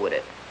to do with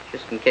it.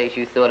 Just in case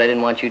you thought I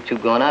didn't want you two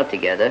going out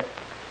together.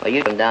 Well,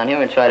 you come down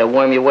here and try to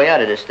worm your way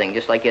out of this thing,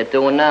 just like you're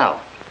doing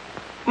now.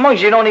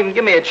 Muggs, you don't even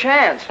give me a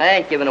chance. I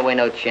ain't giving away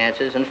no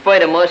chances. And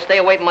furthermore, stay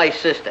away from my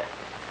sister.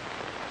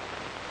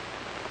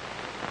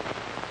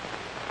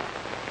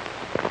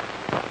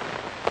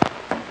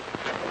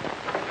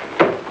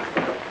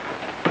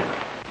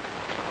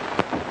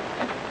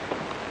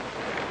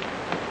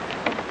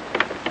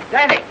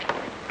 Danny!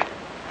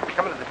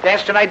 Coming to the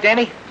dance tonight,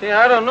 Danny? Yeah,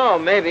 I don't know.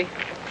 Maybe.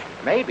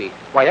 Maybe.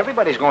 Why,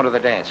 everybody's going to the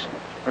dance.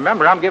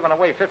 Remember, I'm giving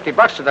away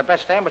 $50 to the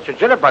best amateur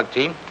jitterbug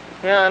team.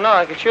 Yeah, I know.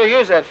 I could sure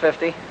use that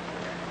 50.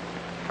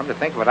 Come to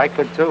think of it, I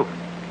could, too.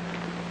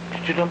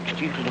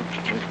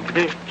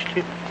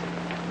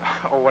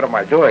 Oh, what am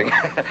I doing?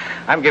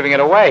 I'm giving it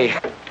away.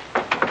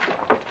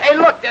 Hey,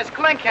 look, there's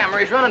Klinkhammer.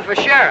 He's running for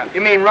sheriff. You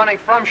mean running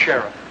from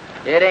sheriff?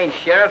 It ain't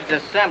sheriff,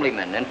 it's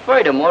assemblyman. And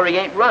furthermore, he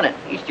ain't running.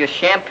 He's just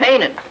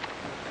champagning.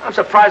 I'm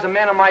surprised a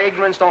man of my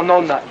ignorance don't know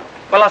nothing.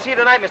 Well, I'll see you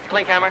tonight, Mr.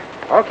 Klinkhammer.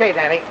 Okay,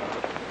 Danny.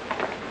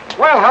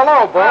 Well,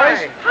 hello,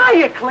 boys.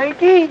 Hiya,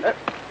 Clinky.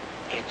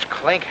 It's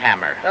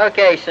Klinkhammer.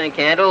 Okay, sink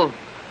handle.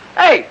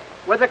 Hey,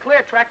 we're the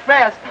clear track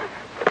fast.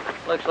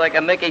 Looks like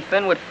a Mickey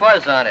Finn with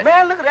fuzz on it.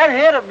 Man, look at that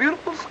head of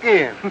beautiful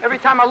skin. Every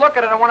time I look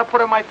at it, I want to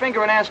put in my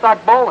finger in there and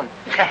start bowling.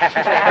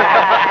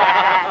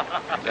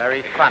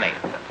 Very funny.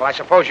 Well, I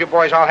suppose you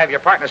boys all have your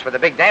partners for the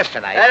big dance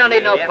tonight. I don't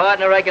need no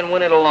partner. I can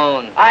win it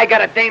alone. I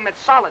got a dame that's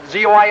solid,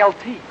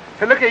 Z-O-I-L-T.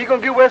 Hey, look here, you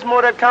gonna give Wes more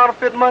of that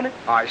counterfeit money?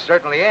 I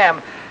certainly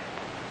am.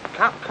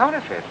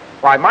 Counterfeit?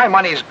 Why, my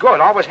money's good,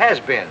 always has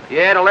been.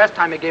 Yeah, the last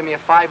time you gave me a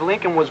 5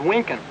 Lincoln was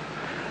winking.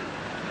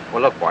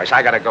 Well, look, boys,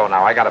 I gotta go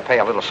now. I gotta pay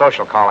a little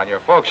social call on your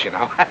folks, you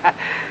know.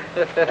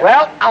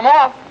 Well, I'm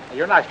off.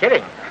 You're not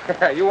kidding.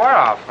 You are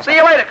off. See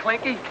you later,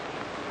 Clinky.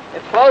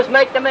 If clothes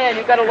make the man,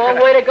 you got a long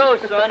way to go,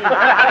 son. See you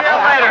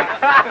later.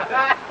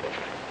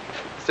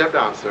 Step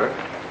down, sir.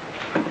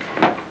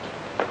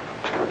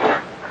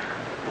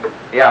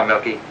 Yeah,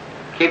 Milky.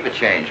 Keep the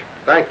change.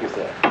 Thank you,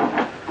 sir.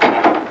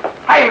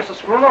 Hi, Mr.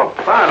 Screwlow.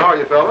 Fine, how are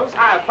you, fellas?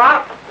 Hi,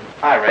 Pop.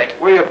 Hi, Rick.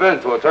 Where you been,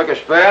 to a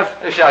Turkish bath?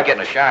 This shot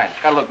getting a shine.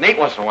 Gotta look neat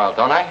once in a while,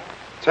 don't I?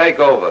 Take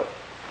over.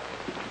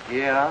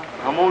 Yeah,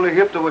 I'm only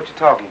hip to what you're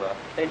talking about.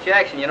 Hey,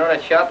 Jackson, you know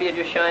that shop you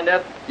just shined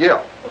up?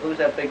 Yeah. Well, who's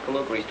that big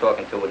palooka he's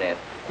talking to in there?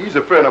 He's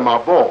a friend of my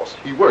boss.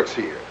 He works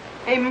here.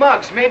 Hey,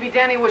 Muggs, maybe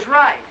Danny was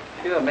right.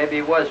 Sure, maybe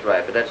he was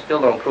right, but that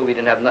still don't prove he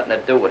didn't have nothing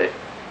to do with it.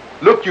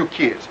 Look, you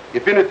kids,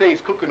 if anything's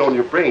cooking on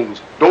your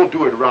brains, don't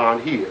do it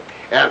around here.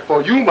 And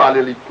for you, my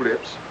little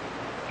clips,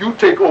 you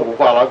take over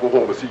while I go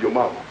home and see your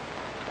mama.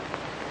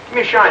 Give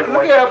me a shine, boy.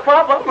 Look here,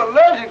 Pop, I'm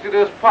allergic to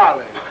this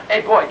polish.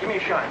 Hey, boy, give me a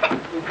shine.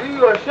 To do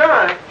you a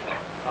shine,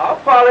 I'll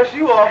polish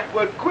you off,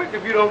 but quick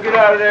if you don't get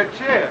out of that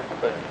chair.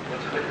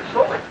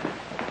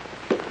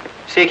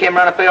 See, you came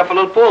around to pay off a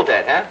little pool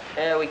debt, huh?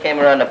 Yeah, we came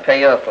around to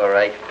pay off, all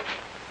right.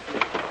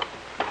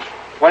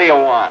 What do you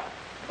want?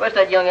 Where's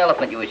that young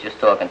elephant you was just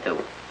talking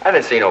to? I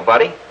didn't see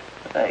nobody.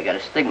 Oh, you got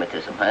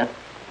astigmatism, huh?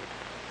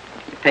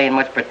 You paying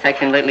much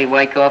protection lately,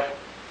 Wyckoff?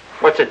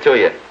 What's it to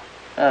you?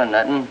 Oh,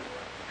 nothing.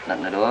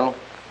 Nothing at all.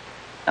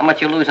 How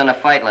much you lose on a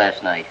fight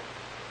last night?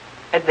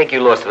 I think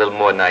you lost a little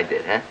more than I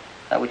did, huh?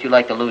 How would you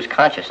like to lose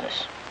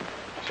consciousness?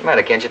 What's the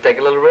matter? Can't you take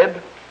a little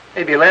rib?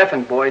 Maybe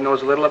Laughing Boy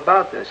knows a little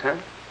about this, huh?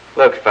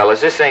 Look,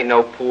 fellas, this ain't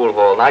no pool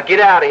hall. Now get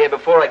out of here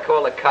before I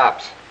call the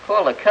cops.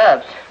 Call the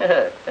cops?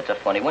 That's a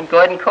funny one. Go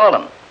ahead and call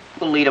them.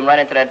 We'll lead them right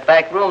into that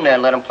back room there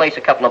and let them place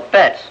a couple of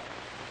bets.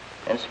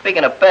 And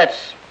speaking of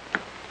bets,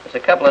 there's a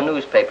couple of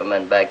newspaper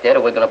men back there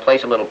that we're going to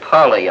place a little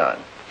parlay on.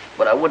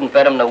 But I wouldn't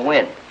bet them to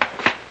win.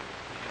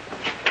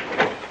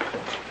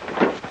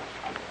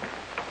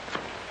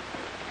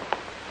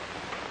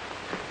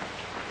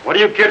 What do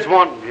you kids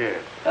want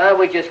here?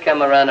 We just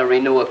come around to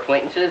renew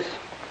acquaintances.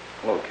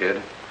 Hello,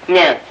 kid.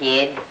 Now,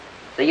 kid.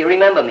 So you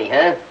remember me,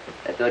 huh?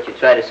 I thought you'd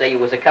try to say you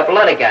was a couple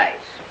other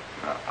guys.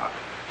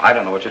 I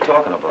don't know what you're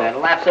talking about. That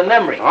lapse of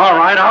memory. All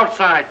right,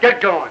 outside.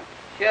 Get going.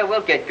 Sure,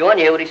 we'll get going.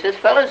 You hear what he says,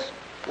 fellas?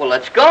 Well,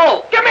 let's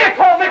go. Give me a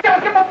call,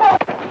 McGill. Give me a phone.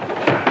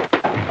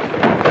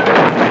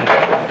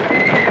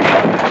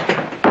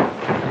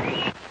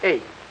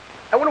 Hey,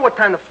 I wonder what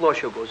time the floor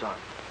show goes on.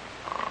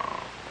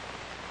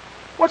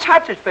 What's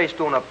Hotch's face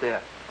doing up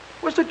there?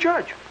 Where's the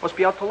judge? Must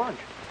be out to lunch.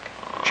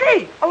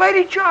 Gee, a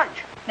lady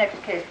judge.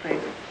 Next case,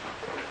 please.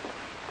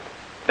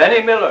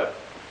 Benny Miller,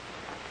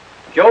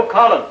 Joe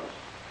Collins,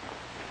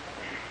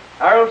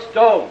 Harold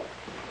Stone,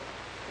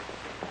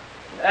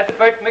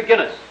 Ethelbert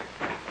McGinnis.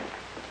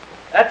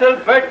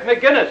 Ethelbert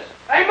McGinnis.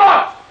 Hey,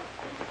 Moss!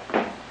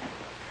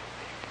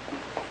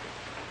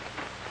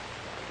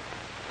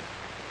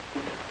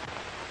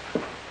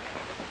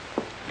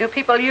 Do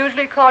people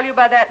usually call you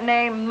by that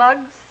name,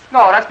 Muggs?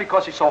 No, that's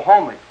because he's so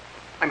homely.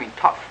 I mean,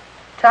 tough.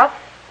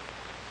 Tough?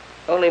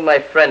 Only my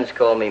friends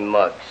call me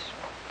Muggs.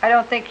 I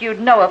don't think you'd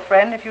know a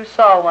friend if you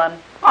saw one.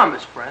 I'm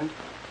his friend.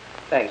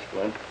 Thanks,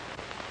 Glenn.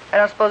 I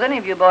don't suppose any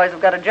of you boys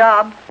have got a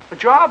job. A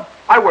job?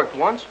 I worked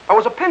once. I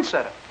was a pin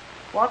setter.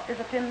 What is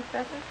a pin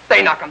setter?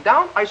 They knock him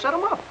down, I set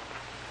him up.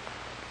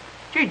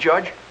 Gee,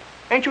 Judge,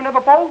 ain't you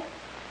never bowled?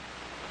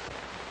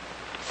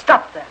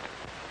 Stop that.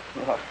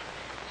 Oh,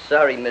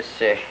 sorry, Miss,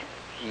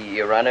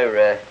 Your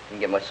Honor, didn't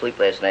get much sleep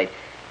last night.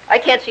 I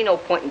can't see no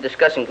point in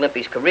discussing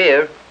Glimpy's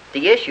career.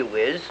 The issue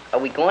is, are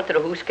we going to the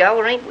Hooskow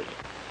or ain't we?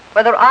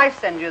 Whether I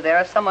send you there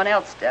or someone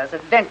else does,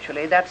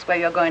 eventually that's where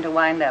you're going to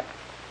wind up.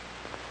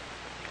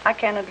 I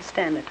can't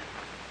understand it.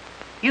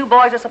 You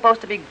boys are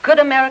supposed to be good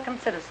American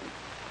citizens.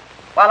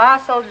 While our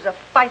soldiers are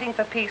fighting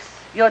for peace,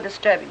 you're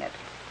disturbing it.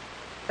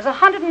 There's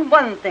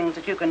 101 things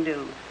that you can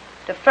do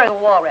to further the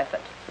war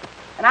effort.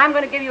 And I'm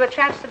going to give you a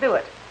chance to do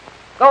it.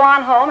 Go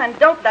on home and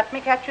don't let me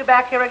catch you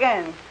back here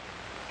again.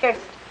 Kiss.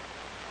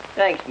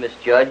 Thanks, Miss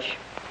Judge.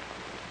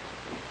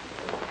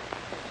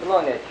 So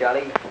long there,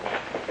 Charlie.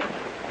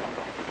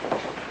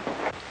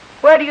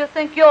 Where do you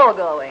think you're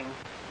going?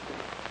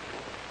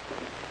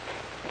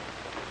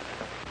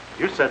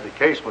 You said the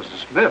case was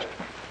dismissed.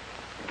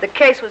 The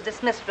case was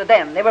dismissed for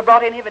them. They were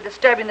brought in here for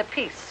disturbing the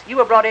peace. You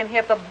were brought in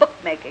here for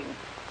bookmaking.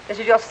 This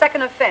is your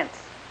second offense.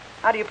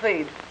 How do you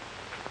plead?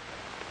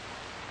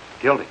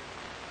 Guilty.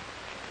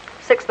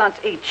 6 months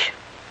each.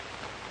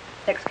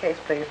 Next case,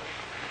 please.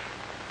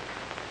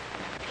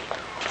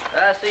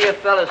 I'll see you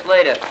fellas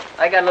later.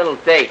 I got a little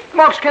date.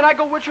 Muggs, can I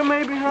go with you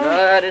maybe, huh?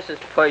 No, this is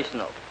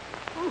personal.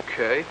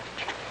 Okay.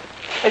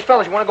 Hey,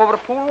 fellas, you want to go over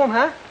to the pool room,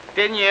 huh?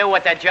 Didn't you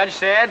what that judge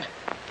said?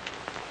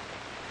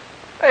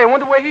 Hey, I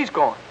wonder where he's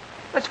going.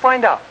 Let's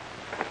find out.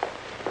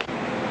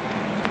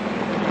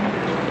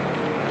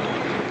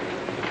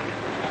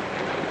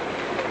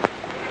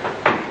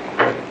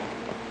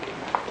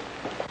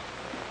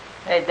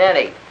 Hey,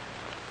 Danny.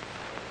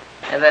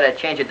 I've had a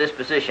change of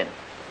disposition.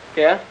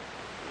 Yeah?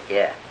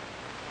 Yeah.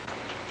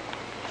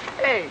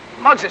 Hey,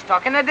 Muggs is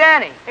talking to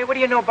Danny. Hey, what do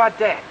you know about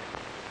that?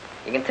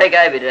 You can take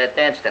Ivy to that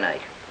dance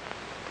tonight.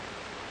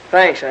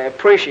 Thanks, I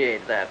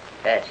appreciate that.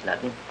 That's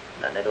nothing.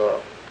 Nothing at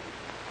all.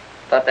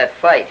 About that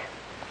fight.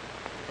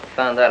 I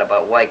found out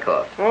about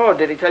Wyckoff. Oh,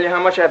 did he tell you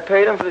how much I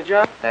paid him for the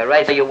job?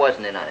 Right, so you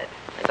wasn't in on it.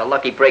 It's a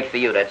lucky break for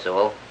you, that's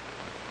all.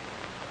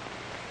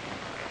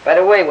 By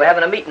the way, we're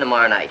having a meeting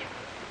tomorrow night.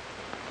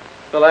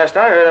 The last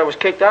I heard, I was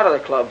kicked out of the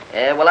club.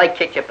 Yeah, well, I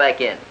kicked you back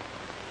in.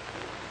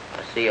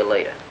 I'll see you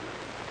later.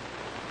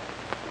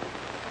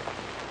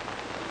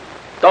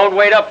 Don't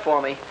wait up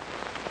for me.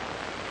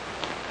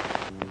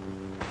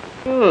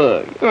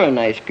 Sure, you're a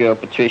nice girl,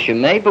 Patricia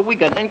May, but we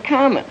got that in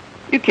common.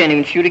 You can't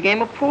even shoot a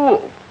game of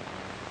pool.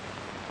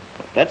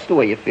 If that's the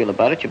way you feel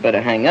about it, you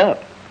better hang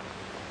up.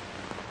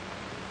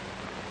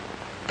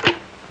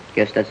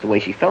 Guess that's the way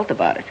she felt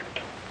about it.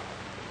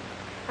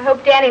 I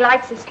hope Danny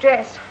likes his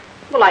dress.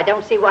 Well, I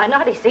don't see why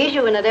not. He sees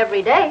you in it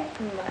every day.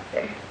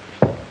 Mother.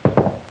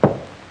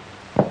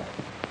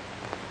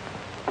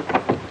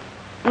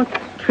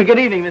 Good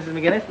evening, Mrs.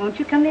 McGinnis. Won't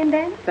you come in,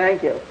 Dan?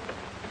 Thank you.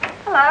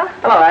 Hello.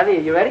 Hello, Ivy. Are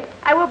you ready?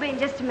 I will be in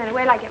just a minute.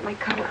 Wait till I get my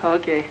coat.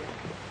 Okay.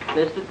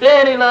 Mr.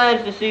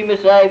 Dandelions to see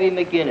Miss Ivy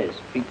McGinnis.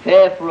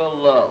 Prepare for a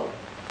lull.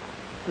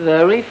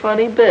 Very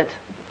funny bit.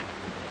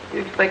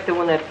 You expect to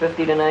win that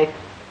 50 tonight?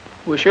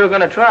 We're sure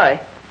gonna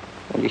try.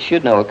 Well, you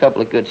should know a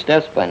couple of good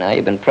steps by now.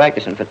 You've been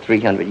practicing for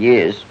 300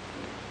 years.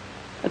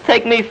 Now,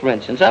 take me, for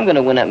instance. I'm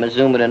gonna win that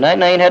Mazuma tonight,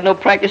 and I ain't had no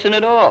practicing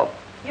at all.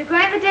 You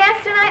going to the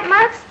dance tonight,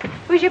 Muggs?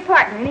 Who's your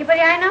partner? Anybody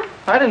I know?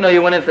 I didn't know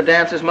you went in for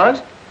dances,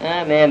 Muggs.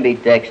 Ah, man, be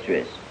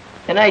dexterous.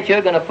 Tonight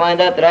you're gonna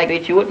find out that I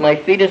beat you with my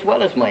feet as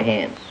well as my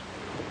hands.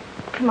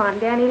 Come on,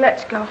 Danny,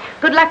 let's go.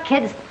 Good luck,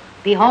 kids.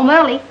 Be home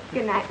early.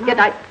 Good night, Mom. Good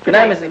night. Good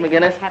night, Mrs.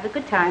 McGinnis. Have a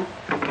good time.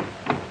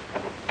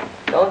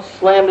 Don't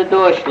slam the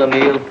door,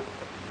 Schlemiel.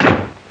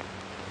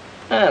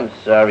 I'm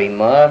sorry,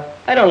 Ma.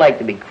 I don't like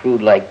to be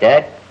crude like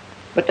that.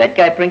 But that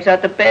guy brings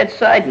out the bad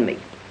side in me.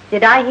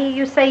 Did I hear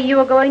you say you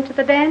were going to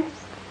the dance?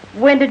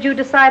 When did you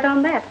decide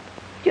on that?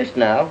 Just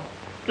now.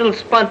 Little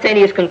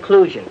spontaneous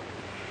conclusion.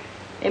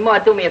 Hey, Ma,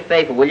 do me a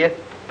favor, will you?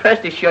 Press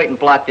this shirt and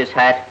block this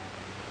hat.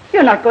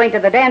 You're not going to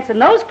the dance in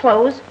those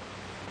clothes.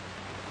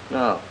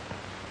 No.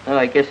 No,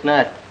 I guess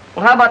not.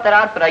 Well, how about that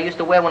outfit I used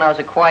to wear when I was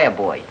a choir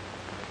boy?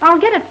 I'll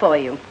get it for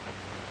you.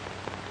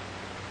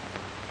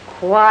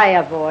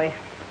 Choir boy.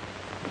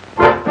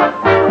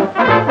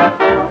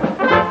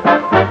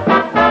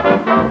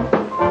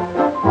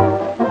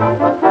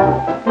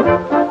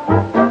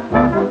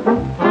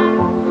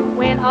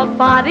 When a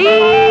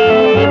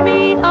body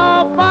meet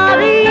a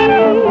body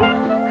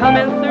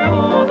coming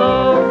through the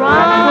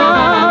ride,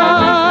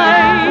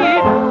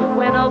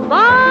 when a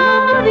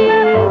body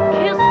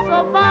kiss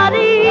a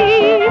body,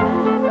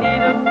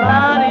 need a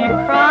body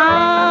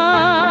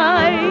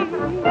cry,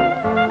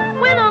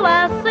 when a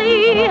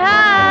lassie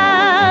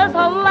has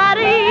a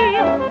laddie,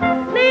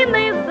 need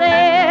they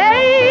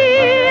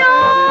say,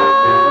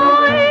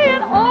 oh,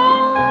 in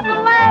all the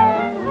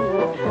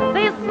land,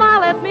 they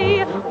smile at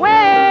me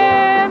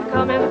when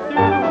coming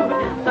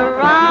through the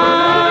ride.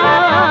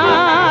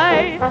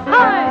 Hi.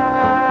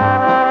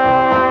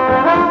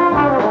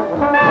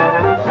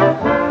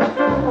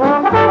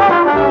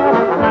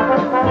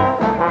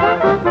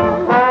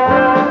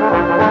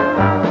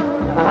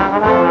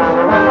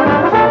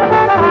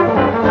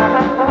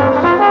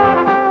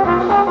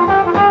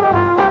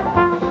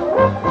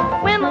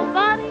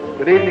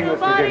 Good evening, Mr.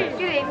 McGinnis.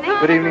 Good evening.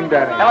 Good evening,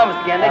 Danny. Hello,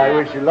 Mr. Gandy. I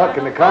wish you luck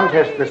in the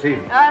contest this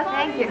evening. Oh,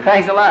 thank you.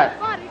 Thanks a lot.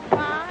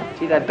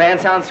 Gee, that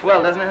band sounds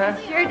swell, doesn't it, huh?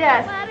 Sure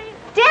does.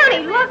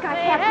 Danny, look, I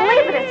can't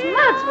believe it. It's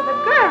Muggs with a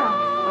girl.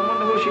 I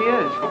wonder who she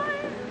is.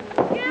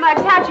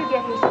 Muggs, how'd you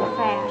get here so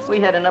fast? We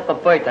had an upper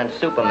berth on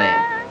Superman.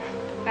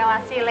 Well,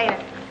 I'll see you later.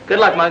 Good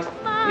luck, Muggs.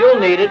 You'll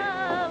need it.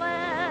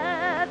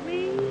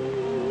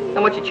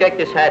 How much you check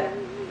this hat?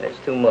 That's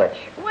too much.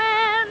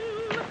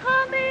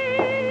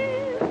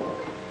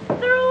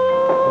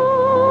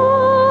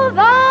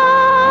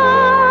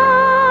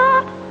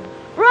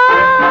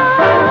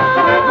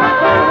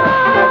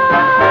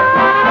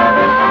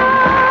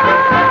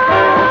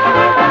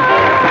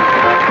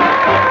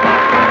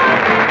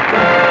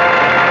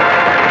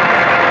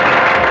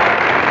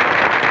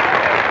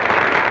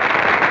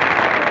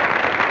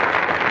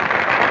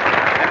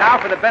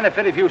 For the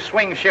benefit of you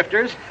swing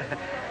shifters,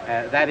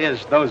 that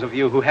is, those of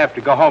you who have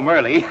to go home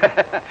early,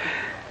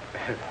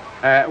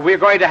 we're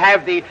going to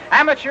have the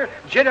amateur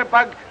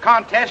jitterbug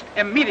contest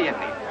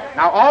immediately.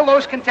 Now, all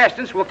those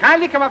contestants will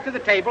kindly come up to the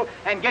table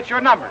and get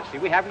your numbers. See,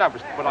 we have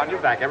numbers to put on your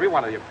back, every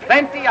one of you.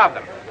 Plenty of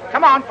them.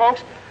 Come on,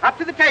 folks, up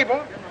to the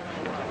table.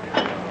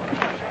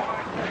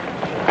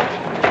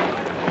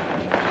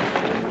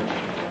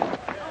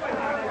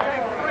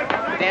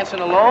 Dancing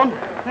alone?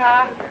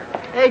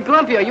 Hey,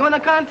 Glumpy, are you in the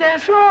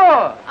contest? Sure.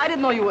 I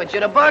didn't know you were a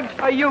jitterbug.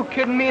 Are you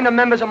kidding me? And the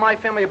members of my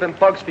family have been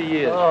bugs for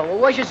years. Oh, well,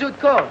 where's your suit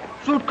coat?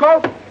 Suit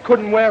coat?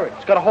 Couldn't wear it.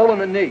 It's got a hole in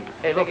the knee.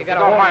 Hey, look, if you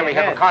don't mind, we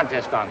have a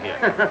contest on here.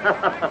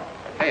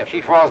 Hey, if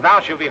she falls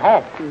down, she'll be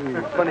home.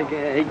 Funny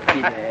guy.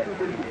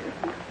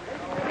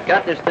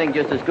 Got this thing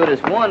just as good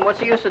as one. What's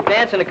the use of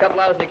dancing a couple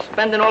hours and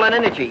expending all that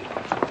energy?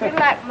 Good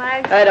luck,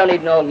 Muggs. I don't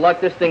need no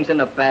luck. This thing's in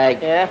the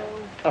bag. Yeah?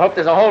 I hope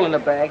there's a hole in the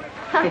bag.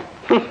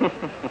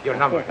 Your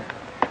number.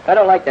 I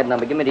don't like that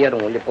number. Give me the other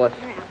one, will you, boss?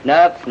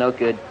 No, it's no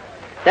good.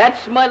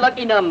 That's my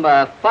lucky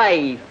number.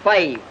 5.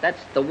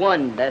 That's the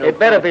one. It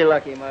better be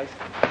lucky, Muggs.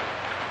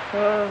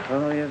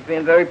 Oh, you're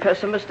being very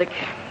pessimistic.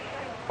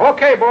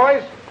 Okay,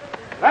 boys.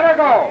 Let her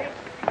go.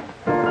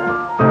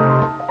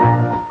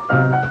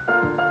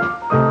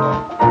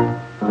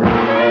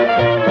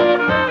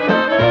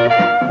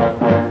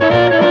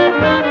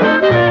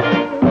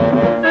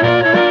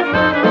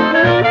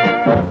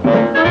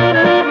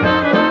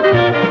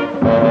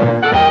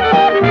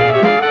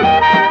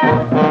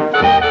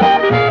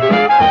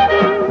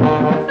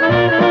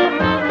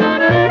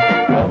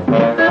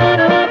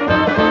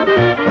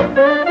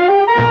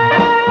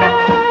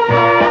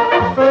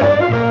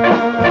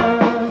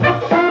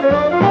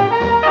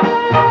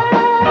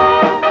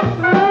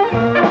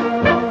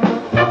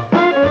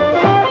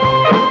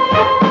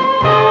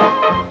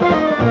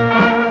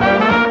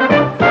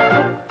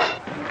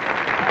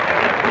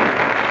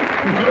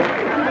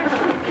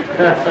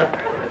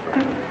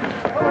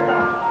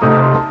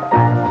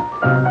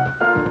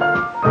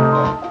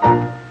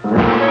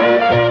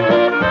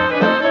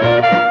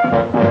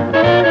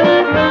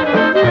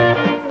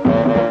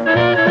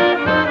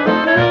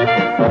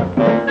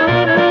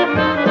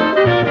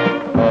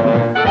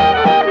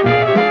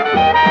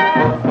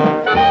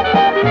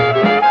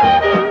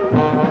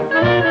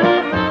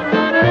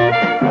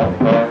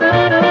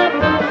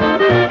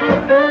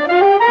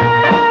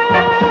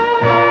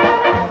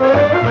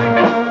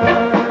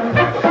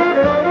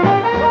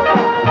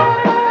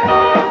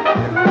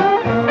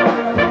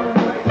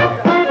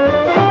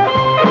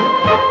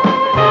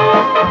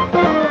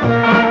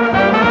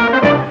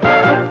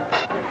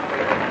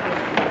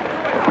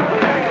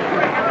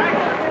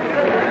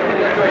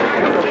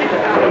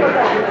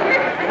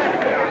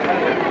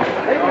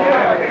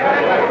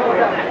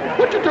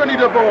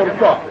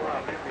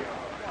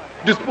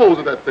 Dispose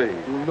of that thing.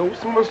 No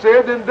sooner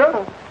said than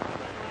done.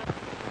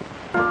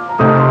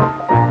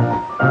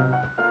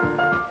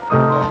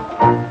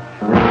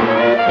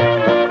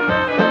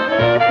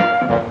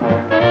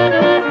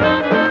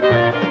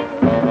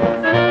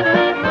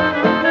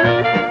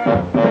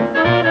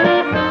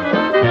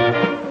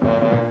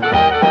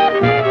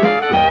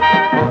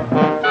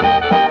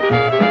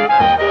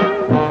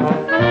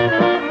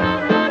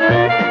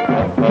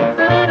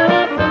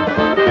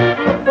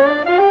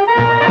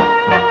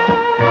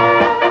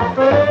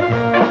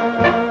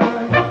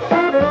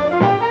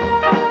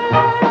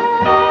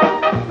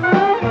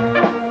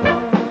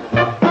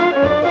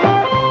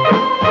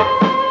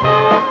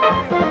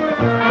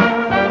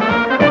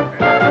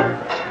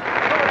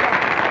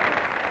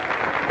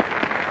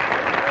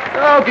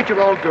 Get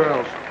your own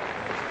girls.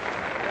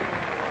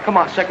 Come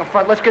on, second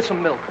front, let's get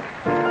some milk.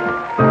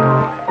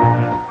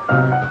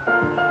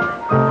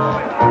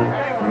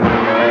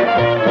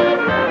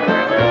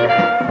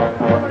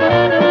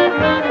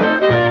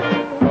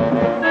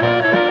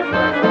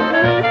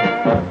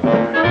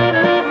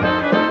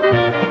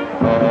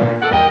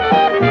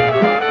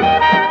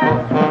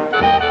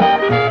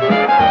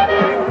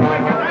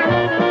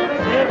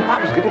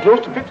 Papa's getting close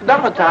to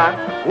 $50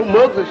 time. Well,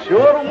 Muggs are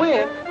sure to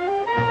win.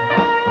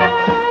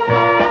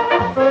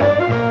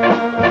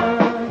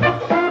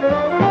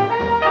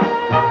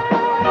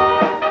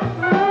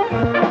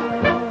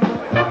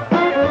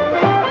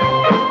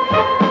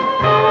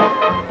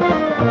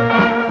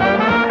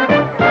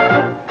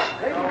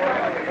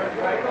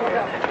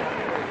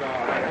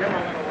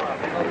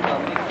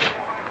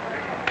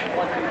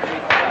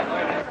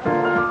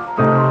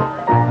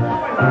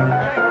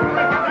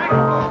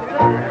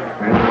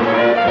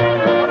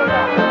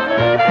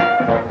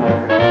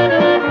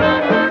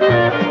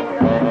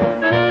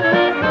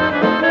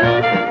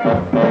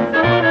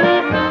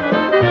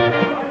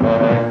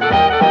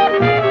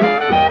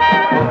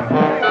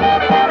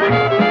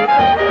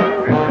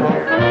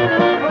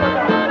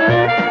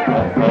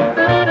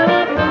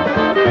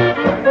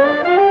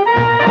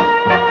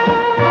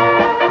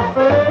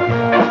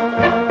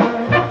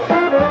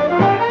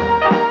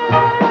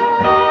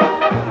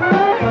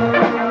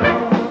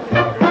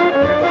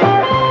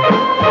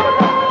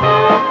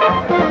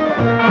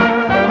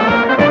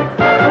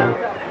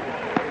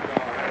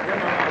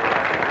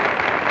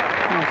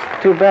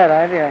 Too bad,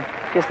 Ivy.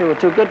 I guess they were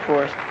too good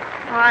for us.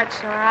 Oh,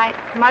 it's all right.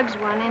 Muggs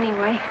won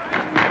anyway.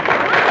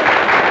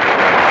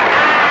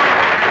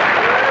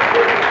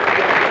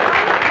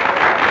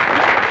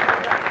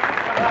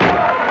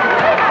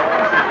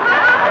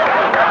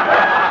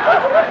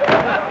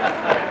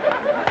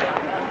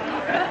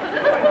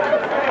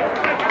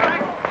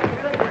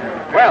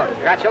 Well,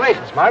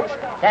 congratulations, Muggs.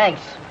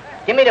 Thanks.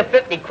 Give me the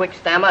 50 quick,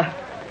 Stammer.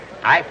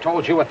 I've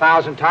told you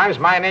 1,000 times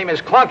my name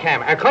is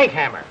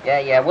Clinkhammer.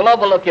 Yeah, we'll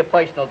overlook your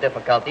personal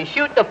difficulties.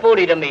 Shoot the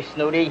 40 to me,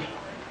 Snooty.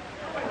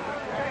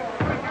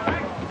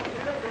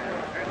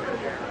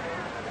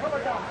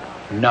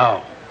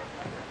 No.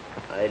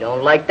 I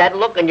don't like that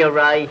look in your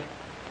eye.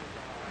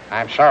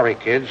 I'm sorry,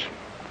 kids.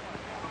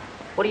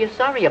 What are you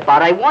sorry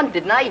about? I won,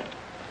 didn't I?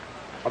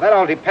 Well, that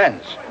all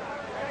depends.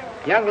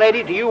 Young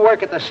lady, do you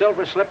work at the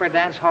Silver Slipper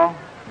Dance Hall?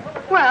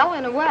 Well,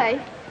 in a way.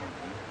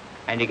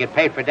 And you get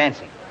paid for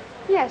dancing?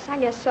 Yes, I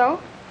guess so.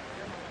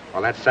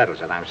 Well, that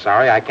settles it. I'm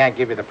sorry. I can't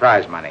give you the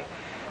prize money.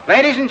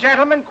 Ladies and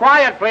gentlemen,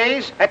 quiet,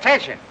 please.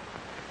 Attention.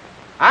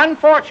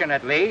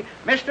 Unfortunately,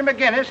 Mr.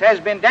 McGinnis has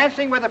been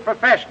dancing with a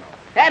professional.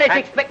 How did you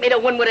expect me to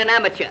win with an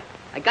amateur?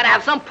 I gotta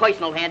have some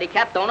personal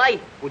handicap, don't I?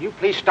 Will you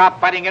please stop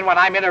butting in when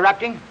I'm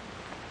interrupting?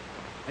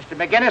 Mr.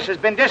 McGinnis has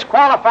been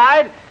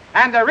disqualified,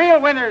 and the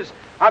real winners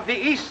of the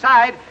East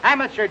Side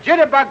Amateur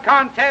Jitterbug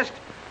Contest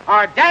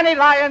are Danny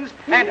Lyons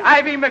and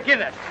Ivy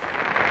McGinnis.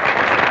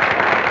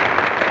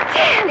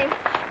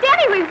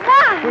 Danny, we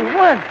won! We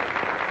won!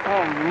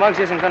 Oh, Muggs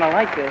isn't gonna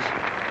like this.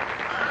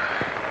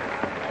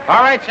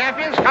 All right,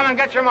 champions, come and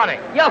get your money.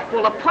 You're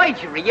full of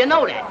perjury, you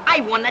know that. I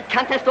won that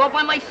contest all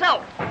by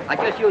myself. I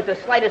just used the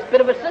slightest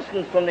bit of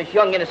assistance from this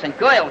young, innocent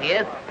girl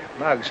here.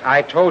 Muggs,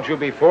 I told you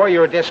before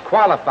you're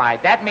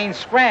disqualified. That means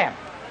scram.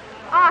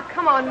 Oh,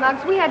 come on,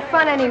 Muggs. We had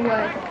fun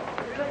anyway.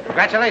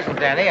 Congratulations,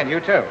 Danny, and you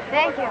too.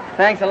 Thank you.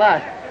 Thanks a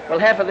lot. Well,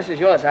 half of this is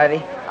yours,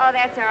 Ivy. Oh,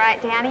 that's all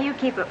right, Danny. You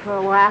keep it for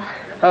a while.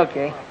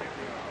 Okay.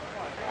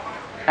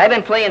 I've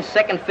been playing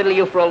second fiddle to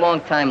you for a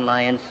long time,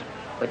 Lyons.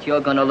 But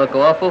you're gonna look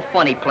awful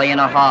funny playing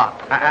a harp.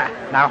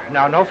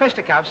 Now, no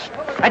fisticuffs.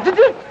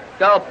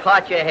 Go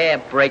part your hair,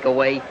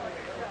 breakaway.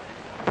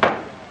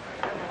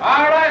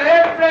 All right,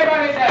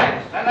 everybody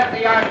dance, and let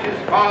the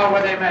arches fall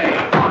where they may.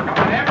 Come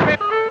on, everybody.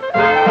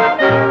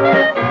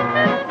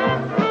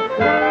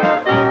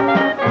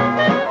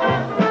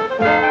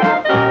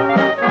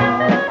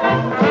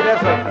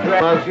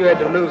 Muggs, you had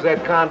to lose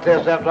that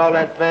contest after all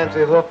that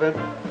fancy hoofing.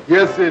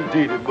 Yes,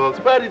 indeed, Muggs.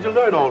 Where did you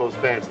learn all those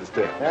fancy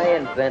steps? I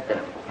invented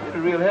them. You're a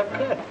real hip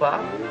kid,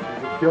 Pop.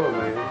 Killer,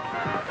 man.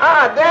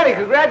 Ah, Danny,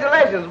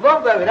 congratulations,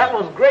 both of you. That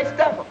was great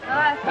stuff. Oh,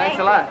 Thanks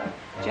a lot.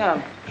 Gee,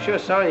 I'm sure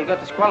sorry you got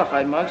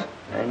disqualified, Muggs.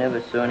 I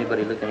never saw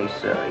anybody look any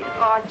sorry.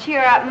 Oh,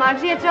 cheer up,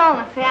 Muggsy. It's all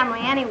in the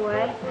family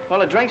anyway. Well,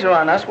 the drinks are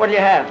on us. What do you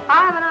have?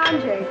 I'll have an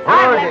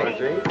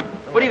orange.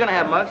 What are you going to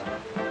have, Muggs?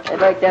 I'd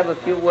like to have a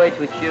few words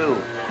with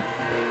you.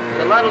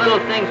 There's a lot of little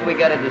things we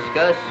got to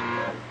discuss.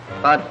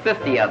 About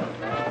 50 of them.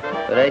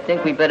 But I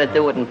think we better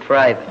do it in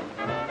private.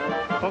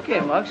 Okay,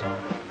 Muggs.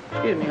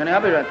 Excuse me, honey.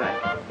 I'll be right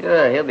back.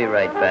 Yeah, he'll be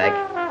right back.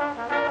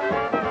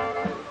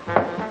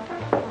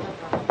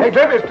 Hey,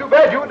 Jimmy, it's too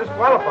bad you were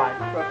disqualified.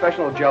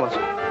 Professional jealousy.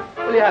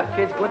 What do you have,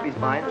 kids? Blippi's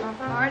mine.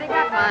 Already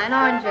got mine,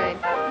 orange.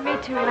 Me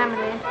too,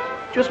 lemonade.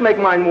 Just make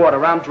mine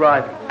water. I'm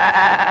driving.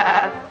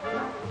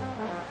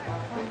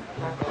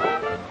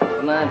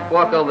 Come on,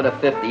 fork over to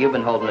 50. You've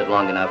been holding it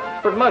long enough.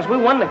 But, Muggs, we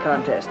won the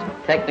contest.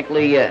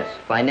 Technically, yes.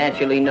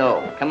 Financially,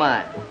 no. Come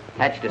on.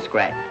 Hatch the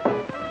scratch.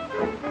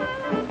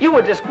 You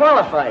were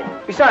disqualified.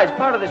 Besides,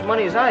 part of this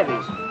money is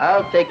Ivy's.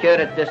 I'll take care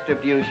of the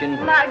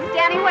distribution. Muggs,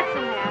 Danny, what's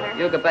the matter?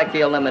 You'll get back to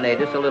your lemonade.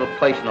 It's a little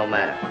personal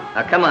matter.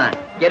 Now, come on.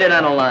 Get it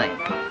on the line.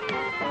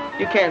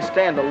 You can't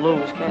stand to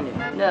lose, can you?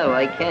 No,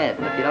 I can't.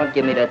 If you don't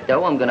give me that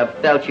dough, I'm going to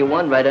belt you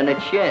one right on the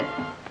chin.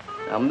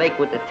 I'll make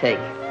with the take.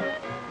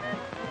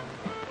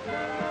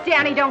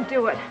 Danny, don't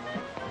do it.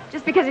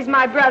 Just because he's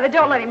my brother,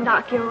 don't let him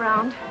knock you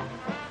around.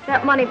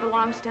 That money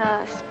belongs to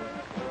us.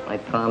 My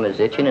palm is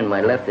itching and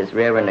my left is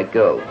raring to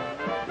go.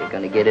 If you're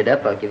going to get it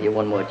up, I'll give you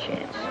one more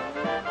chance.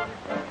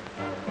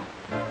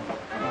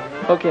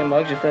 Okay,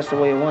 Muggs, if that's the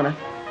way you want it.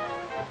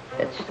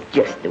 That's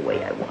just the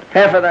way I want it.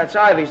 Half of that's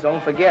Ivy's,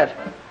 don't forget.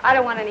 I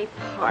don't want any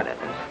part of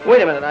it.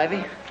 Wait a minute,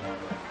 Ivy.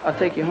 I'll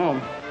take you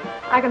home.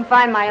 I can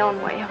find my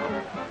own way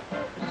home.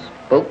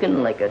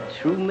 Spoken like a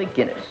true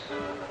McGinnis.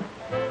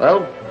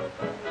 Well,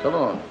 so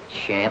long,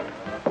 champ.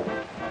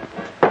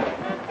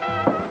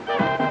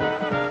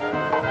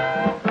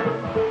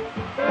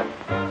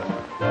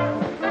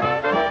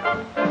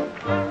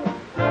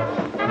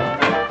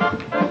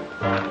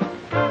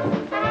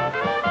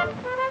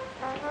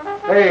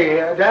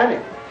 Hey, Danny,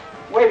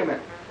 wait a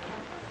minute.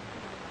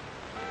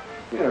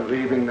 You're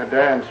leaving the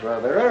dance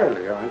rather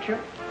early, aren't you?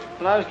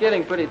 Well, I was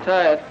getting pretty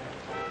tired.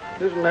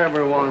 Doesn't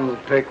everyone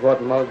take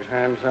what Muggs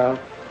hands out?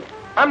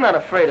 I'm not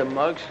afraid of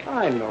Muggs.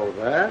 I know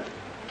that,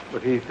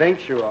 but he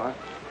thinks you are.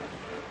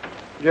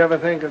 Did you ever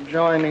think of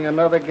joining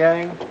another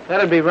gang?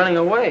 That'd be running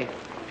away.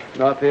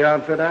 Not the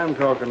outfit I'm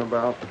talking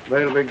about.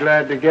 They'll be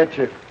glad to get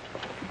you.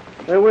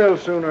 They will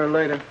sooner or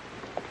later.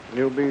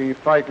 You'll be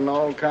fighting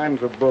all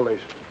kinds of bullies.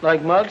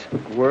 Like Muggs?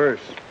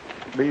 Worse.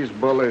 These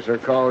bullies are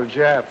called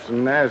Japs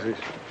and Nazis.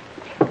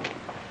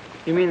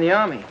 You mean the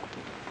Army?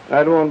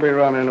 That won't be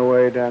running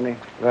away, Danny.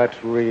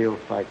 That's real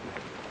fighting.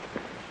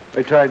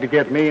 They tried to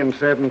get me in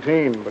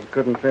 17, but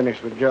couldn't finish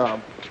the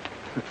job.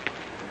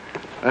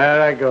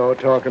 There I go,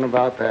 talking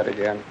about that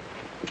again.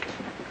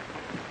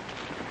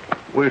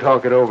 We'll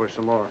talk it over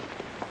some more.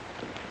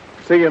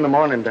 See you in the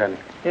morning, Danny.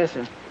 Yes,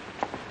 sir.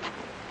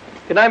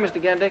 Good night,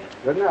 Mr. Gendick.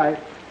 Good night.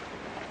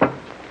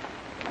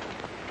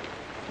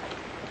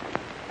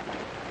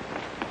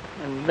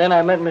 And then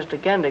I met Mr.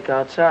 Gendick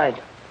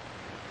outside.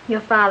 Your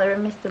father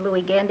and Mr.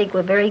 Louis Gendick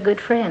were very good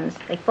friends.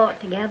 They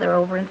fought together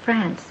over in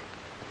France.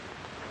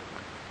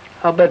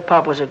 I'll bet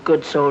Pop was a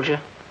good soldier.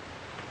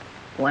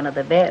 One of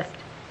the best.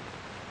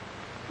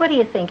 What are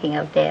you thinking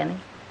of, Danny?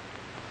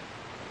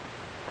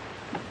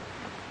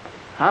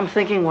 I'm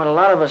thinking what a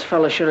lot of us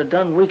fellas should have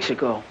done weeks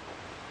ago.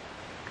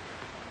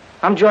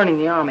 I'm joining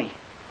the Army,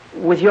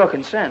 with your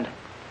consent.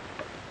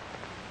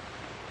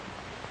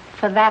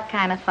 For that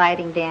kind of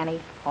fighting, Danny,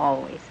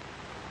 always.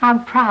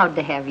 I'm proud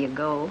to have you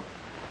go.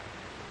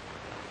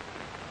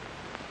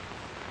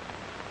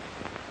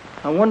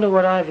 I wonder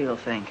what Ivy will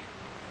think.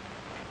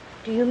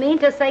 Do you mean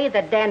to say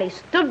that Danny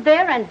stood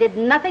there and did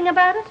nothing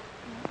about it?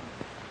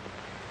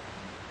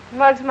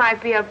 Muggs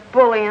might be a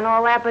bully and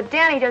all that, but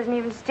Danny doesn't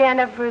even stand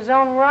up for his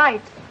own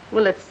rights.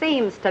 Well, it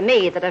seems to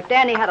me that if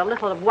Danny had a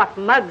little of what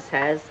Muggs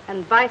has,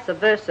 and vice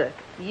versa,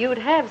 you'd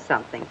have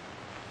something.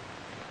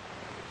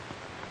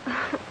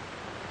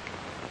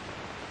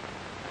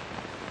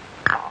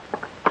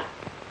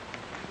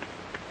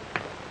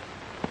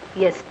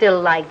 You still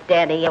like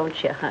Danny,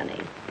 don't you, honey?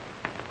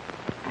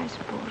 I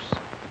suppose.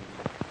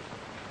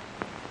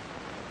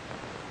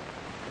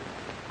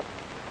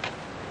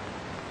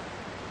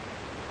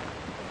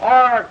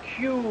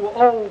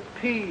 RQOP.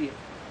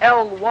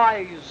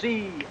 P-L-Y-Z.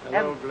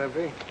 Hello,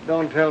 Glimpy.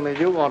 Don't tell me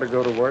you want to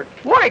go to work.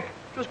 Work?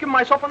 Just giving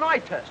myself an eye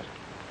test.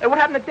 Hey, what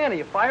happened to Danny?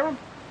 You fire him?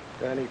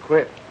 Danny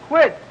quit.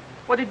 Quit?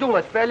 What'd he do?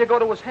 Let failure go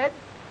to his head?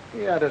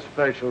 He had a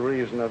special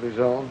reason of his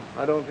own.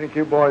 I don't think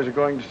you boys are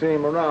going to see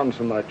him around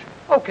so much.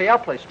 Okay, I'll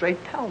play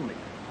straight. Tell me.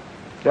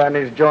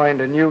 Danny's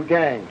joined a new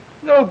gang.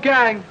 No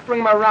gang. Bring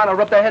him around and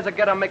rub their heads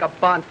together and make a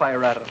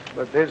bonfire out of them.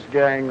 But this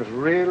gang's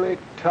really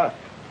tough.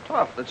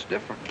 Tough? That's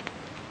different.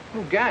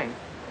 New gang.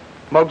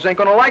 Muggs ain't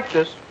gonna like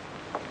this.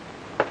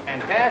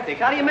 Fantastic.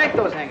 How do you make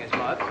those hangers,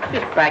 Muggs?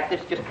 Just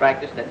practice,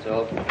 that's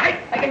all. I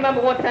can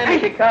remember one time in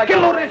Chicago. Get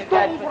a load of this.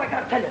 Don't move what I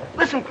gotta tell you.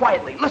 Listen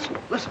quietly. Listen.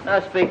 Now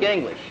speak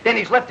English.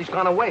 Danny's left. He's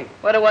gone away.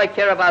 What do I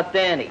care about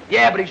Danny?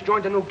 Yeah, but he's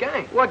joined a new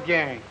gang. What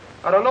gang?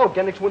 I don't know.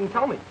 Gendix wouldn't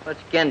tell me.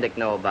 What's Gendick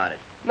know about it?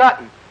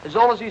 Nothing. As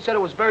long as he said it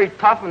was very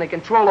tough and they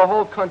control the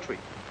whole country.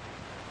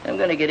 I'm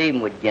gonna get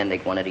even with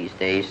Gendick one of these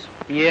days.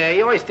 Yeah,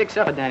 he always sticks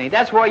up for Danny.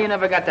 That's why you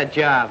never got that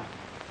job.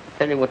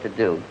 Tell you what to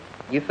do.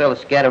 You fellas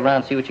scatter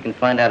around, see what you can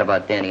find out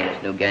about Danny and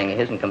his new gang of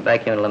his, and come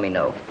back here and let me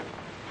know.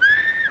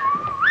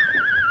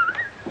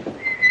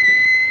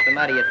 What's the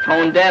matter, you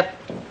tone deaf?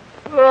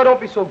 Oh,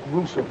 don't be so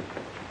gruesome.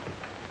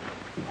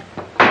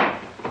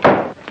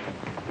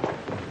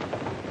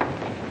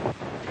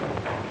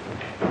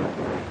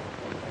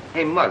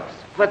 Hey, Muggs,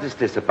 what is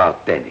this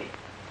about Danny?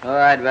 Oh,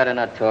 I'd rather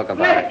not talk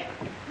about it.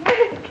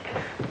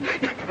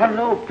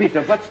 Hello,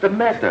 Peter, what's the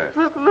matter?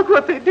 Look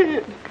what they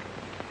did.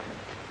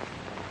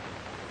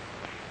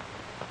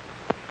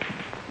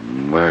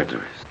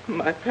 Murderers.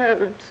 My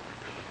parents.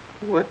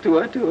 What do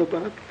I do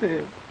about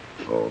them?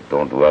 Oh,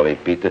 don't worry,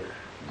 Peter.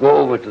 Go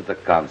over to the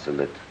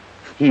consulate.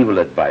 He will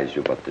advise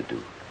you what to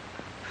do.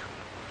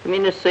 You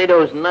mean to say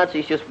those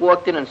Nazis just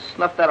walked in and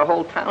snuffed out a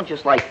whole town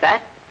just like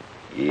that?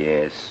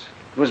 Yes.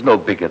 It was no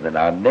bigger than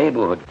our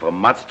neighborhood from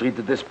Mott Street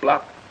to this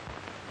block.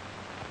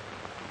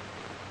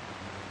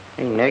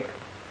 Hey, Nick.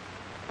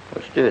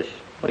 What's this?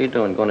 What are you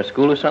doing? Going to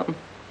school or something?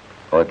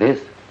 Oh,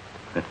 this?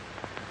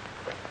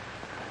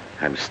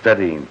 I'm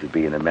studying to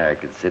be an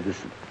American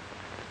citizen.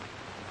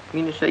 You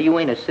mean to say you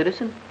ain't a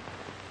citizen?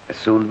 I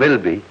soon will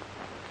be.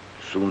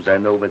 As soon as I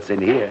know what's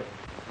in here.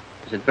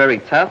 Is it very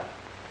tough?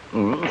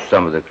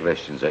 Some of the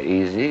questions are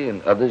easy,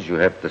 and others you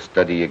have to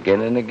study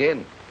again and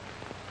again.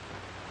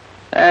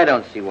 I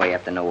don't see why you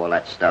have to know all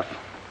that stuff.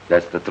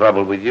 That's the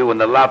trouble with you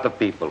and a lot of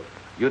people.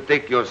 You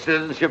take your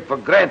citizenship for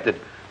granted.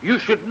 You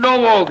should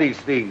know all these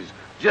things,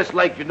 just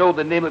like you know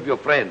the name of your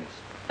friends.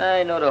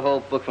 I know the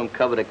whole book from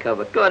cover to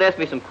cover. Go ahead, ask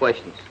me some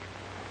questions.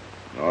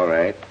 All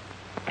right.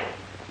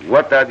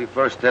 What are the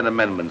first 10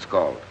 amendments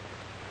called?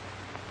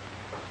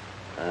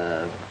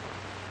 Better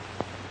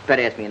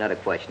ask me another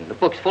question. The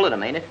book's full of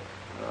them, ain't it?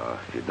 Oh,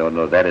 if you don't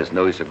know that, it's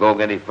no use of going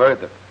any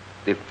further.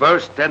 The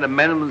first 10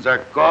 amendments are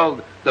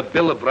called the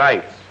Bill of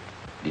Rights.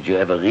 Did you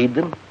ever read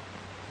them?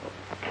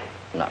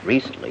 Not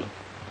recently.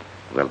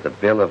 Well, the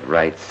Bill of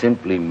Rights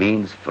simply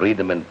means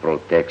freedom and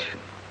protection.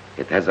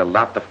 It has a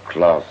lot of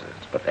clauses,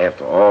 but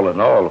after all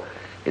in all,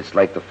 it's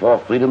like the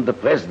fourth freedom the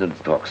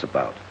president talks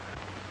about.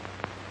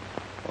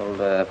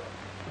 Well,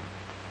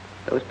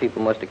 those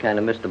people must have kind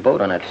of missed the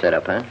boat on that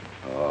setup, huh?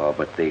 Oh,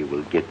 but they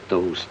will get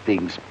those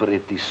things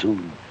pretty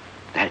soon.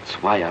 That's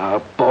why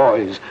our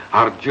boys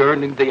are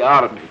joining the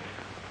army.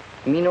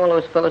 You mean all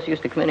those fellas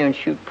used to come in here and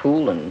shoot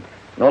pool, and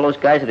all those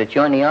guys that had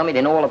joined the army,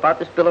 they know all about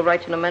this Bill of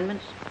Rights and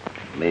Amendments?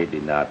 Maybe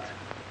not.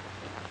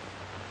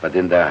 But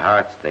in their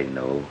hearts they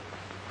know.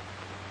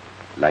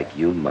 Like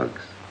you,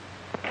 Muggs.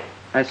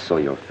 I saw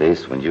your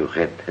face when you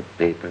read that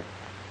paper.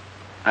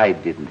 I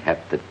didn't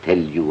have to tell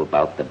you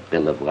about the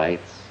Bill of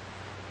Rights.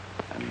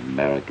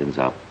 Americans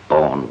are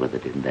born with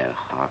it in their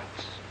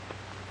hearts.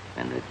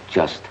 And it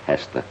just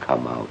has to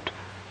come out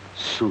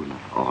sooner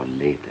or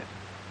later.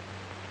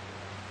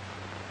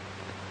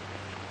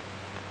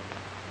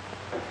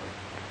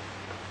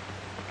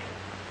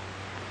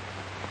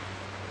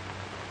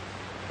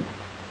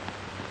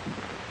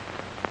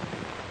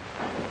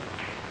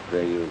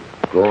 Where are you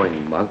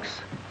going, Muggs?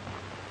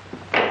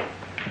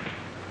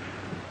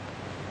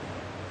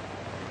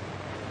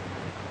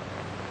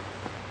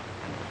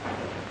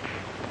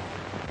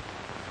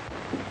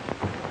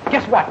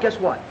 Guess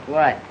what?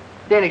 What?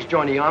 Danny's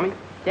joined the army.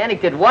 Danny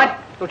did what?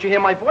 Don't you hear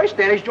my voice?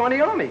 Danny's joined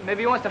the army.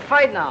 Maybe he wants to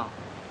fight now.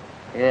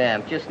 Yeah,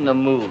 I'm just in the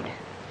mood.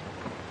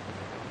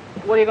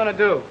 What are you gonna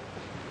do?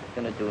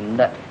 Gonna do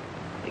nothing.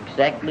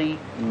 Exactly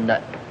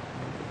nothing.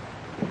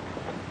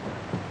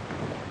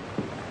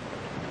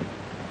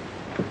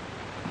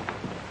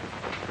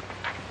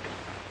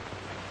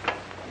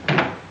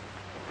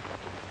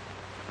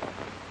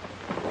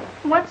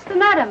 What's the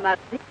matter, Mother?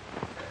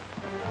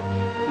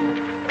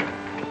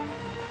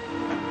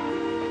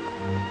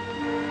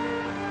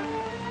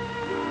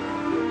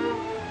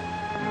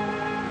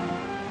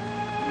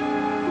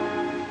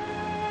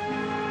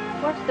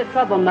 What's the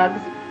trouble,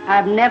 Muggs?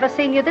 I've never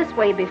seen you this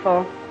way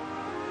before.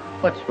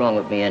 What's wrong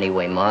with me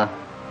anyway, Ma?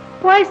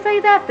 Why say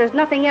that? There's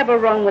nothing ever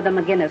wrong with a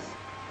McGinnis.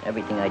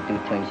 Everything I do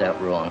turns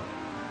out wrong.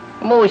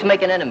 I'm always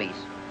making enemies.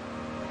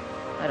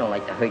 I don't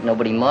like to hurt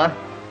nobody, Ma.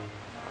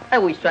 I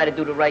always try to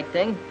do the right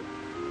thing.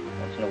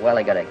 Once in a while,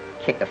 I gotta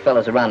kick the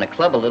fellas around the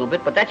club a little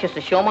bit, but that's just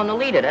to show them I'm the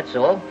leader, that's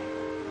all.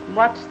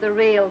 What's the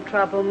real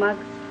trouble,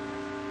 Muggs?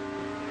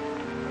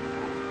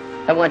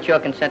 I want your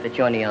consent to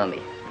join the Army.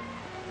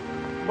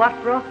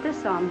 What brought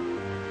this on?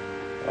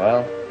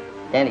 Well,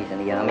 Danny's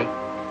in the Army.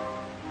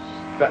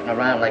 Strutting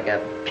around like a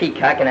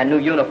peacock in that new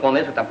uniform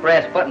is with the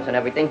brass buttons and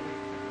everything.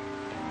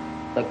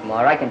 Look,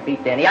 Ma, I can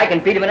beat Danny. I can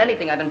beat him in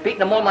anything. I've been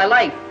beating him all my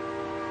life.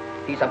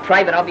 If he's a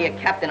private, I'll be a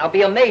captain. I'll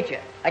be a major.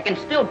 I can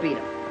still beat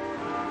him.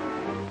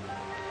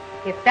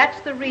 If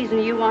that's the reason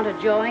you want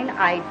to join,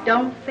 I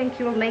don't think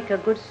you'll make a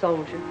good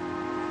soldier.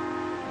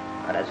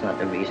 Oh, that's not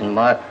the reason,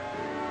 Ma.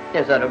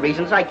 There's other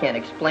reasons. I can't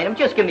explain them.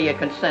 Just give me your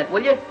consent,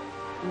 will you?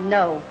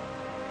 No.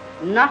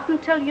 Not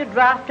until you're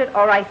drafted,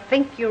 or I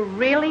think you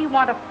really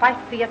want to fight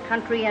for your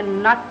country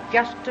and not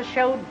just to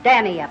show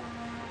Danny up.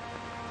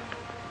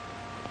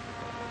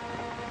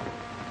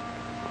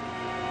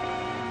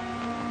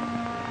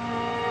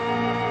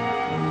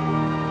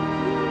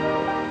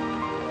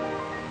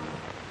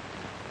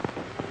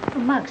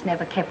 Muggs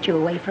never kept you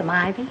away from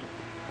Ivy.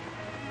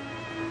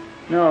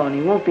 No, and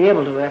he won't be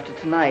able to after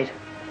tonight.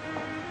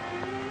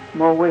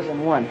 More ways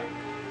than one.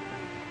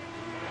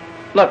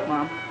 Look,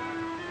 Mom.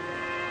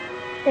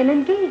 An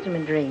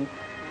engagement ring.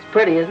 It's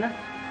pretty, isn't it?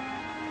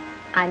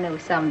 I know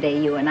someday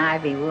you and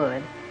Ivy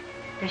would.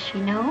 Does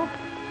she know?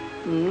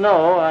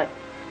 No, I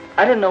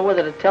didn't know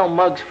whether to tell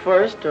Muggs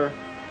first or...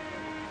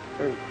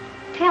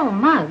 Tell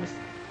Muggs?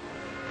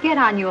 Get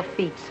on your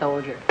feet,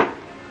 soldier.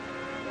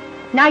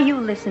 Now you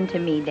listen to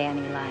me,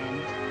 Danny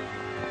Lyons.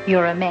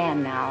 You're a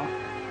man now.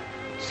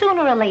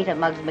 Sooner or later,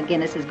 Muggs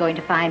McGinnis is going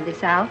to find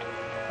this out.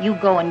 You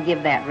go and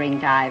give that ring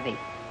to Ivy.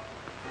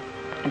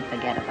 And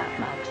forget about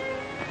Muggs.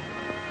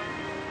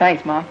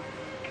 Thanks, Mom.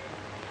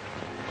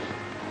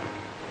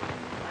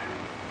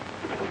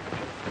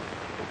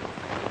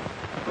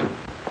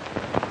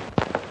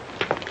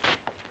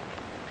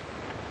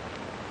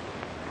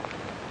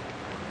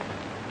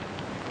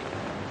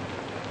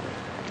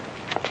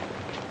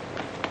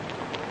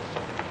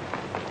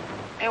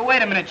 Hey,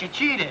 wait a minute, you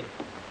cheated.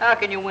 How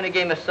can you win a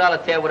game of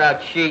solitaire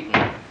without cheating?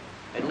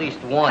 At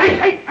least once.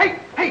 Hey,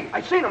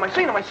 I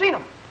seen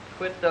him.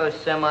 Quit those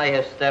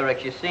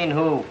semi-hysterics. You seen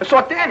who? I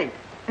saw Danny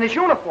in his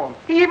uniform.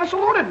 He even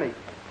saluted me.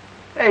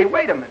 Hey,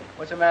 wait a minute.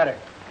 What's the matter?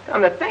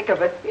 Come to think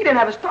of it, he didn't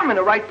have his thumb in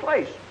the right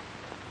place.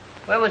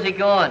 Where was he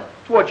going?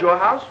 Towards your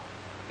house.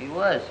 He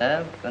was,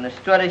 huh? Gonna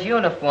strut his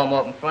uniform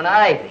up in front of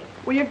Ivy.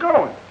 Where you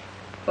going?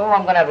 Oh,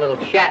 I'm gonna have a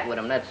little chat with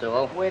him, that's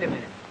all. Wait a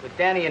minute. With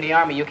Danny in the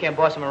Army, you can't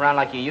boss him around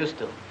like you used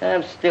to.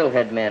 I'm still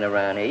head man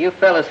around here. You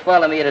fellas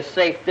follow me at a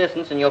safe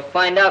distance and you'll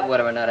find out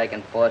whether or not I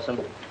can force him.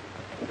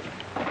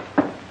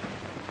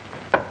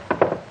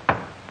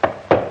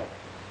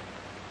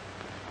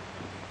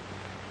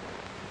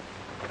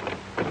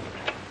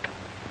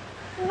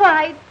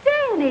 Why,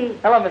 Danny!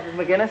 Hello, Mrs.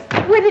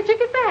 McGinnis. When did you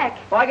get back?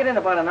 Well, I got in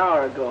about an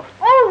hour ago.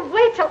 Oh,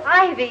 wait till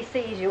Ivy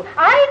sees you.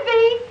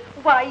 Ivy!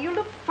 Why, you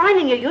look fine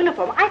in your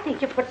uniform. I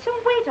think you put some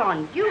weight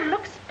on. You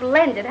look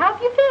splendid. How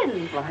have you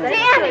been?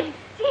 Danny!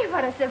 Gee,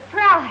 what a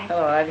surprise.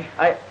 Hello, Ivy.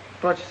 I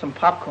brought you some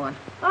popcorn.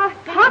 Oh,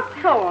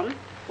 popcorn?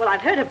 Well,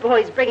 I've heard of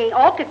boys bringing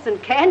orchids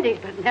and candy,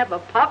 but never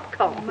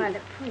popcorn.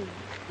 Mother, please.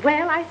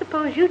 Well, I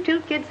suppose you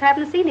two kids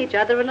haven't seen each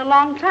other in a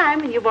long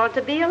time, and you want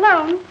to be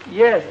alone.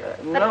 Yes,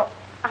 no.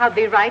 I'll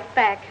be right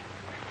back.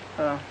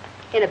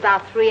 In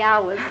about 3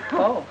 hours.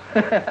 Oh.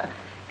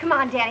 Come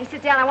on, Danny,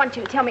 sit down. I want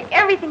you to tell me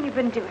everything you've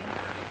been doing.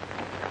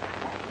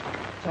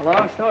 It's a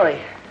long story.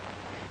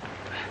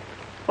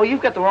 Oh,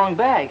 you've got the wrong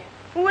bag.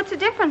 Well, what's the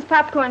difference?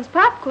 Popcorn's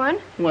popcorn.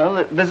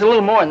 Well, there's a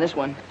little more in this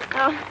one.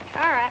 Oh,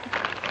 all right.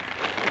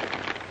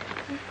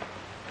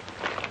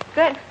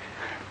 Good.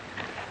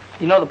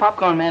 You know, the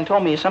popcorn man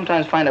told me you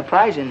sometimes find a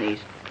prize in these.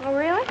 Oh,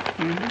 really?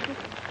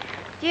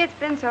 Mm-hmm. Gee, it's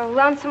been so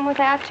lonesome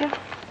without you.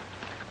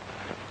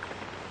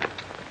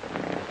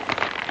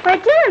 Why,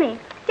 Danny,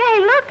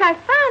 look, I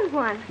found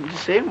one. You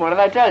see? What did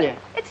I tell you?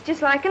 It's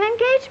just like an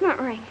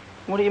engagement ring.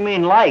 What do you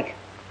mean, like?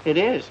 It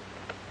is.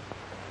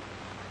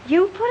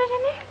 You put it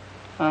in there?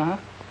 Uh-huh.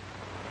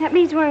 That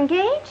means we're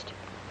engaged?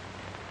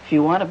 If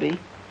you want to be.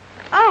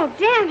 Oh,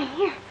 Danny,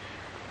 here.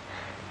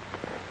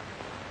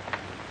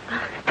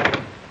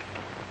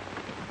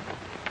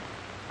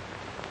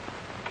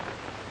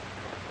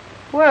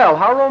 Well,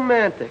 how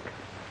romantic.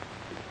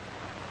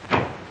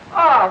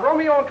 Ah,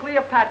 Romeo and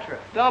Cleopatra.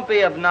 Don't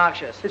be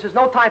obnoxious. This is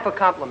no time for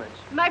compliments.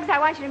 Muggs, I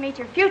want you to meet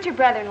your future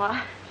brother-in-law.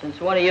 Since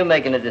when are you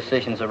making the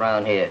decisions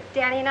around here?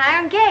 Danny and I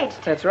are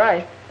engaged. That's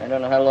right. I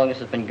don't know how long this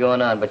has been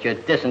going on, but you're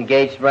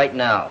disengaged right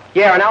now.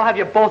 Yeah, and I'll have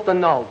you both to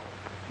know.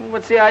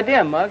 What's the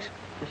idea, Muggs?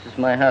 This is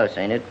my house,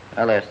 ain't it?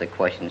 I'll ask the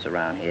questions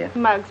around here.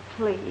 Muggs,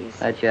 please.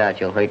 Watch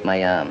out, you'll hurt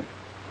my arm.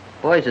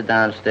 Boys are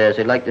downstairs.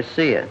 They'd like to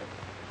see you.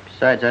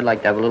 Besides, I'd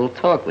like to have a little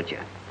talk with you.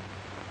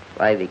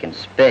 If Ivy can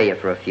spare you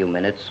for a few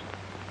minutes.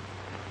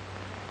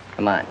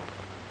 Come on.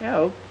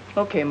 Yeah,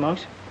 okay,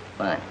 Muggs.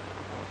 Fine.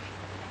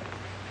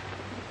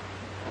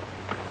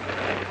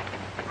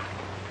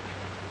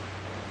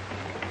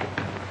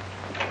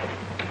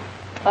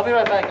 I'll be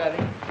right back,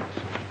 Ivy.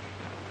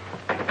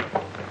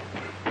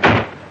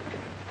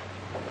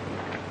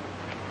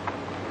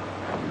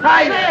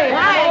 Hi.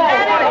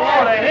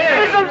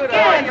 Here's some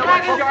skins.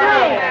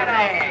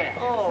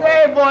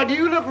 Say, boy, do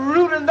you look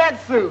rude in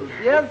that suit?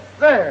 Yes,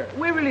 sir.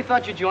 We really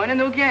thought you'd join a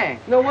new gang.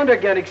 No wonder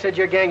Gendick said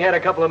your gang had a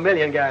couple of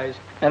million guys.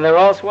 And they're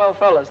all swell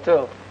fellas,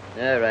 too.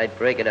 All right,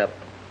 break it up.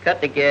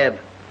 Cut the gab.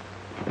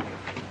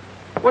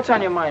 What's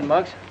on your mind,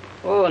 Muggs?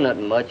 Oh,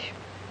 nothing much.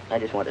 I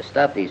just want to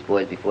stop these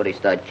boys before they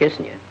start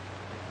kissing you.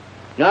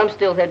 You know, I'm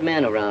still head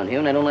man around here,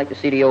 and I don't like to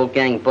see the old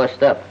gang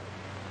bust up.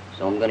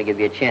 So I'm going to give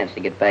you a chance to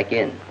get back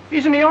in.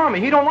 He's in the Army.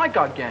 He don't like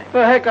our gang.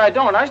 Well, heck, I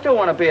don't. I still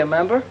want to be a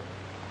member.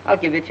 I'll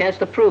give you a chance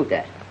to prove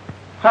that.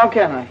 How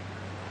can I?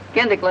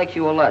 Gendick likes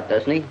you a lot,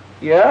 doesn't he?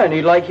 Yeah, and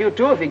he'd like you,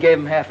 too, if you gave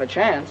him half a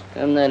chance.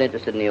 I'm not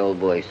interested in the old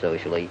boy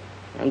socially.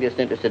 I'm just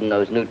interested in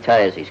those new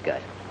tires he's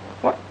got.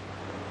 What?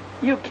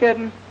 You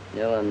kidding?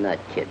 No, I'm not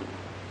kidding.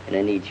 And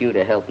I need you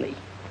to help me.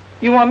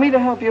 You want me to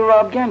help you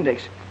rob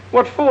Gendick's?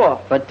 What for?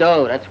 For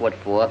dough, that's what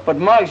for. But,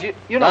 Muggs, you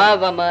don't...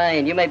 Never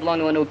mind. You may belong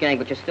to a new gang,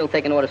 but you're still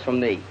taking orders from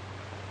me.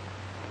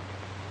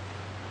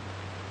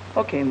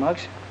 Okay,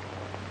 Muggs.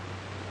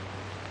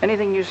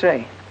 Anything you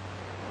say.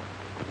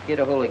 Get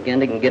a hold of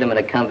Gendick and get him in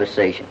a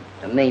conversation.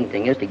 The main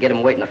thing is to get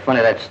him waiting in front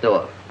of that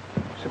store.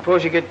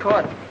 Suppose you get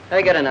caught.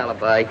 I got an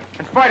alibi.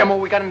 And fight him or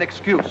we got an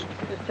excuse.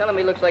 Just tell him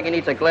he looks like he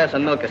needs a glass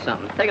of milk or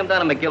something. Take him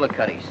down to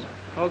McGillicuddy's.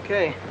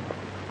 Okay.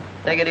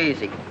 Take it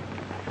easy.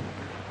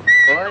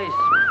 Boys,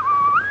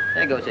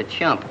 there goes a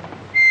chump.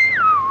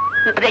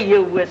 What are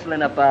you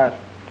whistling about?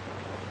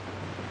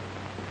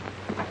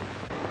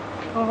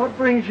 Oh, what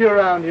brings you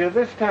around here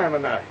this time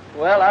of night?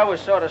 Well, I was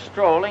sort of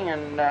strolling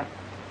and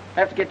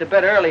have to get to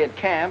bed early at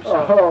camp,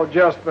 so... Oh,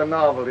 just the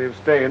novelty of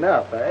staying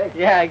up, eh?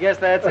 Yeah, I guess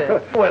that's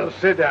it. Well,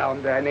 sit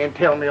down, Danny, and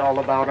tell me all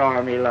about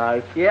Army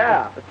life.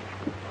 Yeah.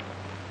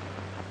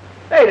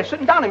 Hey, they're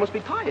sitting down. They must be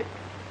tired.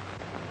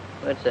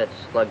 What's that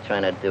slug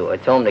trying to do? I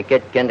told him to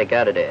get Gendick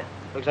out of there.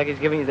 Looks like he's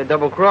giving you the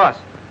double cross.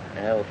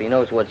 Well, if he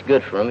knows what's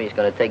good for him, he's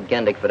going to take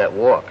Gendick for that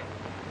walk.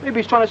 Maybe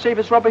he's trying to save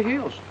his rubber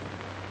heels.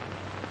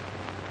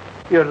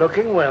 You're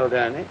looking well,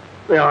 Danny.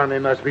 The Army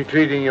must be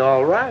treating you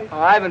all right. Oh,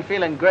 I've been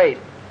feeling great.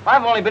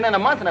 I've only been in a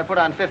month and I put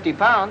on 50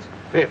 pounds.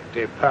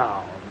 50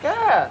 pounds?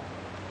 Yeah.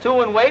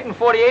 2 in weight and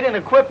 48 in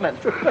equipment.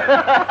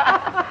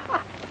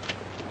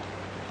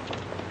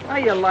 How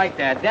you like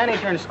that? Danny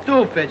turned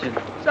stool pigeon.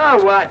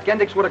 So what?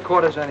 Gendick's with a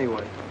quarters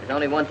anyway. There's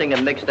only one thing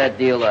that makes that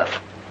deal up.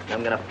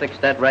 I'm going to fix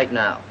that right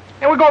now.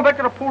 Hey, we're going back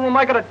to the pool room.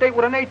 I got a date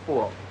with an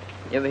 8-ball.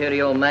 You ever hear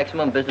the old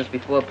maximum, business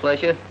before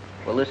pleasure?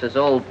 Well, this is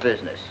old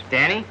business.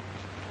 Danny?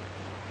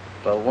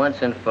 For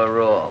once and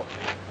for all.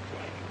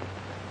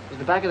 Is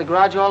the back of the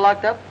garage all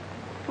locked up?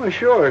 Well,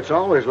 sure. It's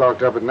always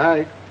locked up at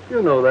night.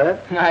 You know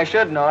that. I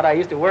should know it. I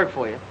used to work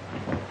for you.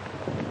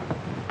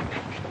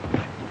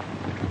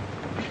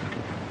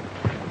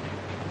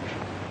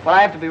 Well,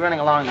 I have to be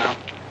running along now.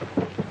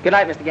 Good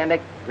night, Mr.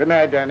 Gendick. Good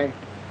night, Danny.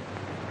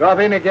 Drop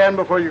in again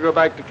before you go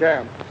back to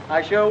camp.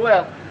 I sure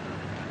will.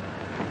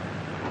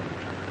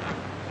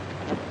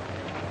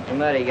 What's the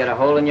matter? You got a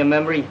hole in your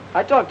memory?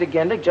 I talked to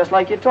Gendick just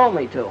like you told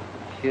me to.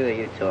 Sure,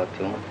 you talked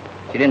to him.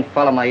 But you didn't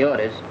follow my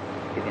orders.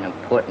 Give you an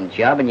important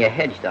job and you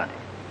hedged on it.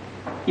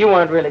 You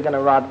weren't really going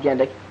to rob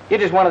Gendick. You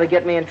just wanted to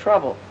get me in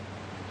trouble.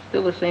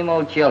 Still the same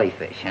old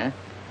jellyfish, huh?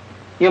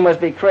 You must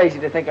be crazy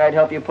to think I'd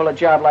help you pull a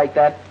job like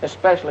that,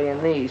 especially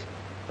in these.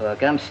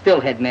 Look, I'm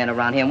still head man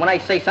around here, and when I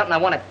say something, I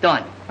want it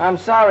done. I'm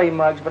sorry,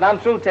 Muggs, but I'm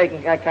through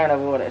taking that kind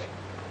of orders.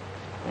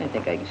 I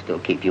think I can still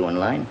keep you in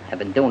line. I've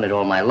been doing it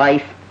all my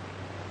life.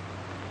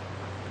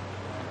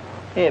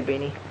 Here,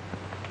 Beanie.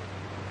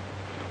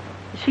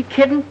 Is she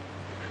kidding?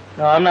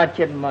 No, I'm not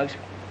kidding, Muggs.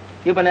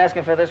 You've been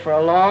asking for this for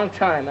a long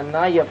time, and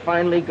now you're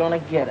finally gonna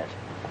get it.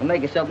 Well,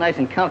 make yourself nice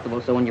and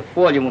comfortable so when you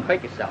fall, you won't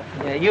hurt yourself.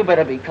 Yeah, you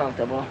better be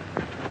comfortable.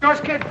 Yours,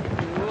 kid.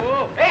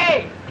 Whoa.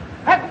 Hey!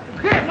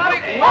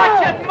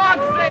 Watch it,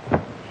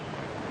 Muggs!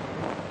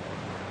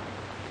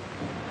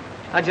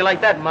 How'd you like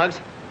that, Muggs?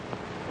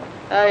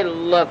 I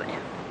love it.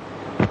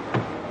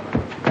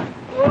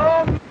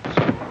 Whoa.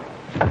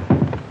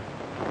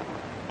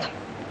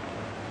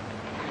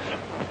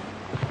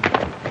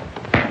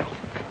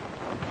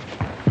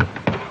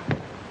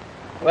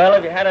 Well,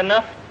 have you had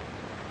enough?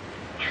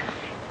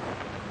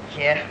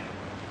 Yeah.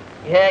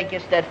 Yeah, I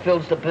guess that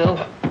fills the bill.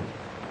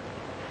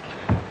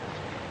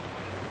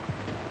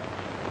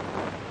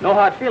 No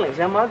hard feelings,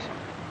 huh, Muggs?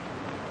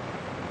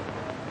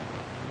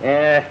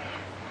 Yeah.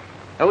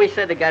 I always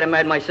said the guy that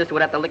married my sister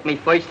would have to lick me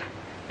first,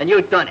 and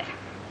you done it.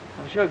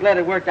 I'm sure glad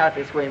it worked out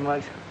this way,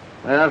 Muggs.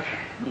 Well,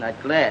 I'm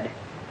not glad,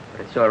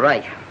 but it's all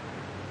right.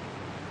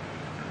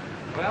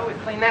 Well, we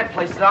cleaned that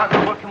place out.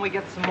 Now, where can we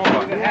get some more?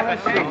 We can have a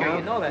shaker.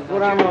 You know that,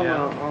 don't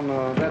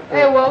you?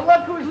 Hey, well,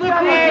 look who's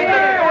looking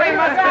here. We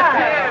must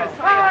have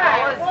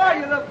Hi,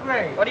 boy, you look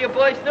great. What are you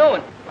boys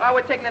doing? Oh,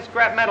 we're taking that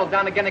scrap metal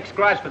down to Gendick's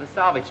garage for the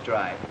salvage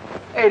drive.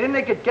 Hey, didn't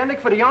they get Gendick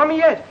for the Army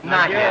yet?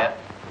 Not yet.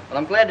 Well,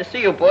 I'm glad to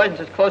see you boys in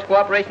such close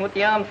cooperation with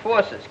the armed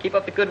forces. Keep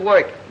up the good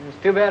work. It's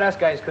too bad us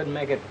guys couldn't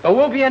make it. But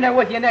we'll be in there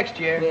with you next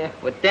year. Yeah.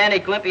 With Danny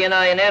Glimpy and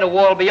I in there, the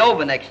war will be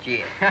over next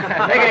year. Take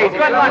it easy.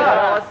 Good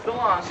luck. So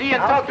long. See you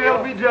in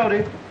Tokyo. Be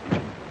Jody.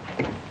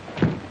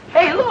 Hey,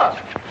 Hey, look.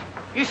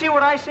 You see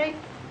what I see?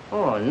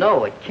 Oh,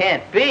 no, it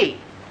can't be.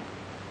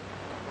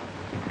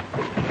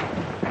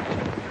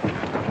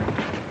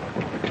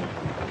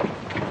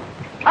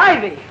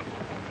 Ivy!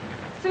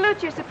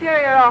 Salute your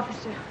superior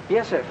officer.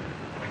 Yes, sir.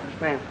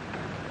 Yes, ma'am.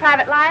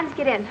 Private Lyons,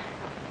 get in.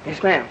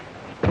 Yes, ma'am.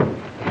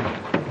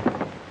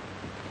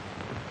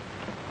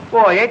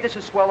 Boy, ain't this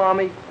a swell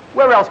army?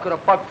 Where else could a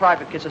bug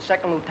private kiss a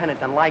second lieutenant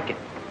than like it?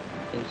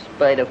 In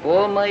spite of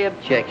all my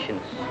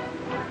objections.